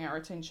for drawing our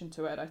attention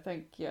to it. I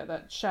think,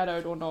 that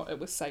shadowed or not, it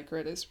was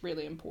sacred is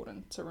really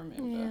important to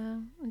remember.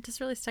 Yeah, it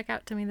just really stuck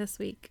out to me this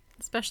week,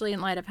 especially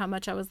in light of how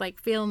much I was like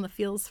feeling the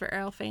feels for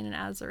Erlfane and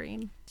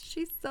Azarine.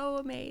 She's so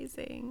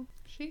amazing.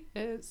 She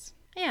is.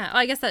 Yeah, well,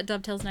 I guess that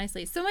dovetails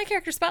nicely. So my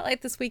character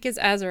spotlight this week is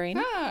Azarine.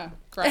 Ah,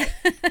 great.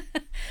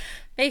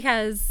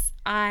 Because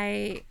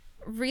I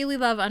really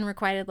love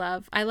unrequited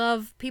love. I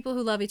love people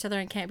who love each other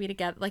and can't be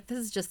together. Like, this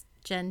is just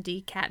Gen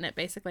D catnip,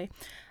 basically.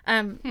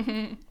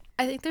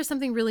 I think there's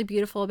something really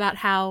beautiful about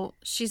how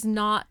she's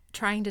not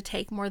trying to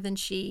take more than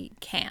she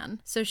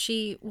can. So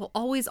she will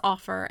always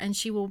offer, and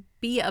she will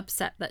be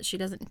upset that she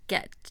doesn't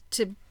get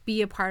to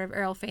be a part of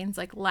Erlfane's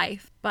like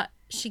life. But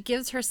she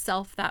gives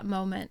herself that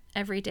moment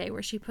every day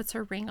where she puts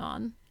her ring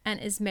on and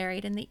is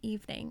married in the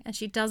evening, and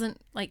she doesn't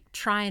like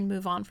try and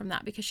move on from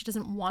that because she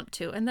doesn't want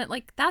to. And that,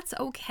 like, that's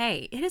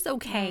okay. It is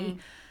okay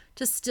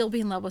to still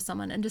be in love with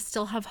someone and to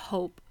still have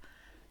hope,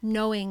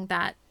 knowing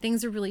that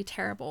things are really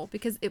terrible,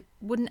 because it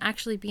wouldn't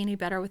actually be any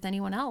better with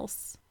anyone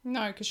else.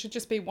 No, because she'd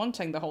just be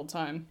wanting the whole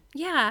time.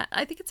 Yeah,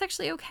 I think it's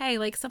actually okay.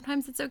 Like,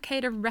 sometimes it's okay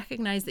to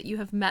recognize that you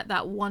have met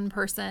that one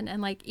person,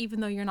 and like, even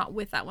though you're not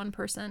with that one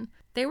person,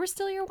 they were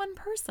still your one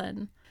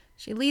person.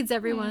 She leads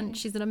everyone.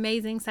 She's an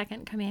amazing second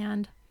in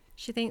command.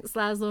 She thinks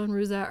Laszlo and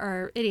Ruza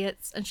are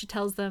idiots, and she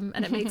tells them,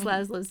 and it makes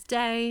Laszlo's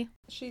day.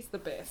 She's the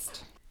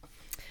best.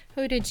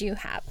 Who did you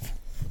have?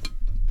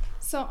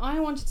 So I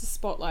wanted to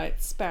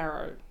spotlight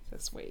Sparrow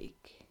this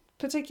week,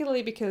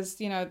 particularly because,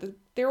 you know,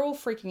 they're all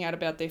freaking out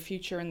about their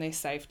future and their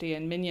safety,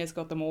 and Minya's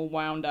got them all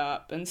wound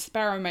up, and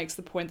Sparrow makes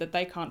the point that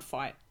they can't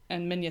fight,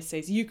 and Minya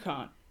says, you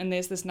can't. And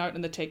there's this note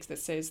in the text that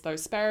says, though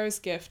Sparrow's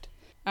gift,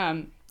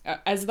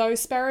 as though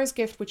Sparrow's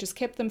gift, which has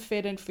kept them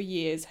fed in for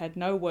years, had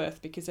no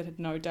worth because it had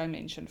no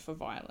dimension for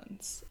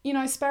violence. You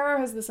know, Sparrow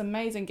has this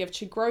amazing gift.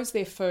 She grows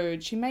their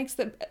food. She makes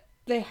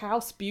their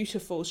house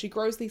beautiful. She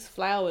grows these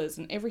flowers,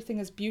 and everything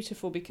is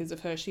beautiful because of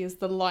her. She is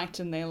the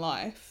light in their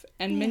life.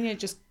 And Minya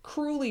just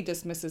cruelly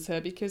dismisses her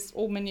because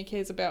all Minya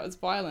cares about is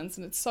violence,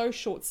 and it's so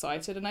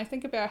short-sighted. And I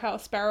think about how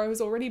Sparrow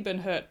has already been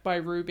hurt by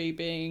Ruby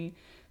being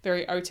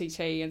very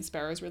OTT, and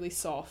Sparrow's really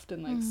soft,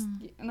 and like,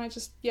 and I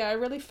just, I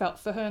really felt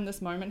for her in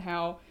this moment,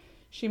 how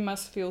she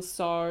must feel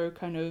so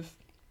kind of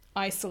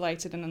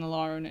isolated and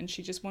alone, and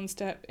she just wants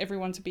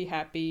everyone to be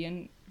happy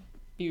and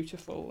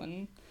beautiful.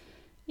 And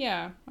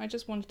I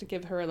just wanted to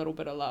give her a little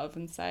bit of love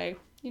and say,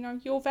 you know,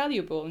 you're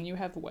valuable and you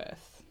have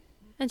worth.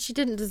 And she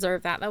didn't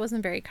deserve that. That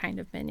wasn't very kind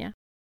of Minya.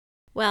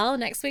 Well,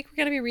 next week we're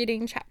going to be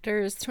reading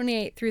chapters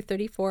 28 through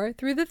 34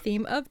 through the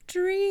theme of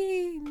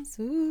dreams.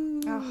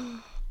 Ooh.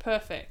 Oh,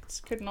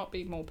 perfect. Could not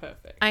be more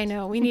perfect. I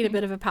know. We need a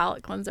bit of a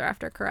palate cleanser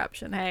after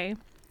corruption, hey?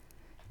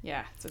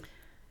 Yeah, it's an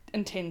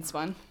intense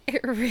one.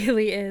 It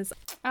really is.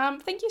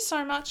 Thank you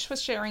so much for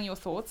sharing your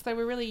thoughts. They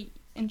were really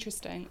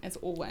interesting, as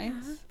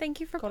always.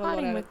 Thank you for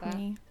plotting with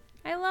me.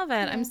 I love it.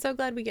 Yeah. I'm so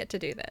glad we get to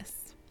do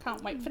this.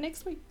 Can't wait for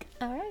next week.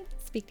 All right.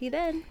 Speak to you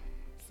then.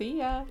 See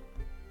ya.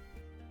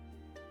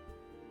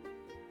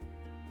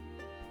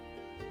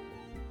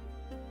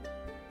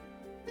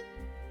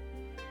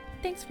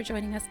 Thanks for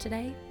joining us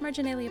today.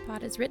 Marginalia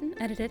Pod is written,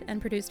 edited, and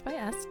produced by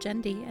us,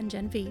 Gen D and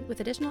Gen V,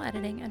 with additional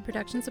editing and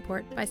production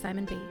support by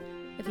Simon B.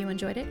 If you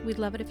enjoyed it, we'd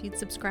love it if you'd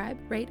subscribe,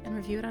 rate, and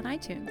review it on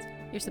iTunes.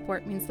 Your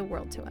support means the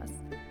world to us.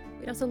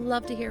 We'd also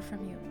love to hear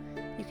from you.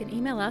 You can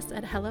email us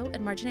at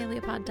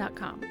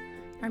hello@marginaliapod.com.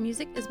 Our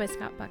music is by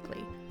Scott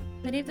Buckley.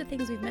 Many of the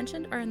things we've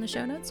mentioned are in the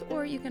show notes,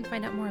 or you can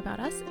find out more about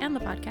us and the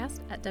podcast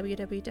at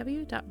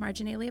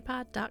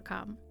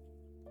www.marginaliapod.com.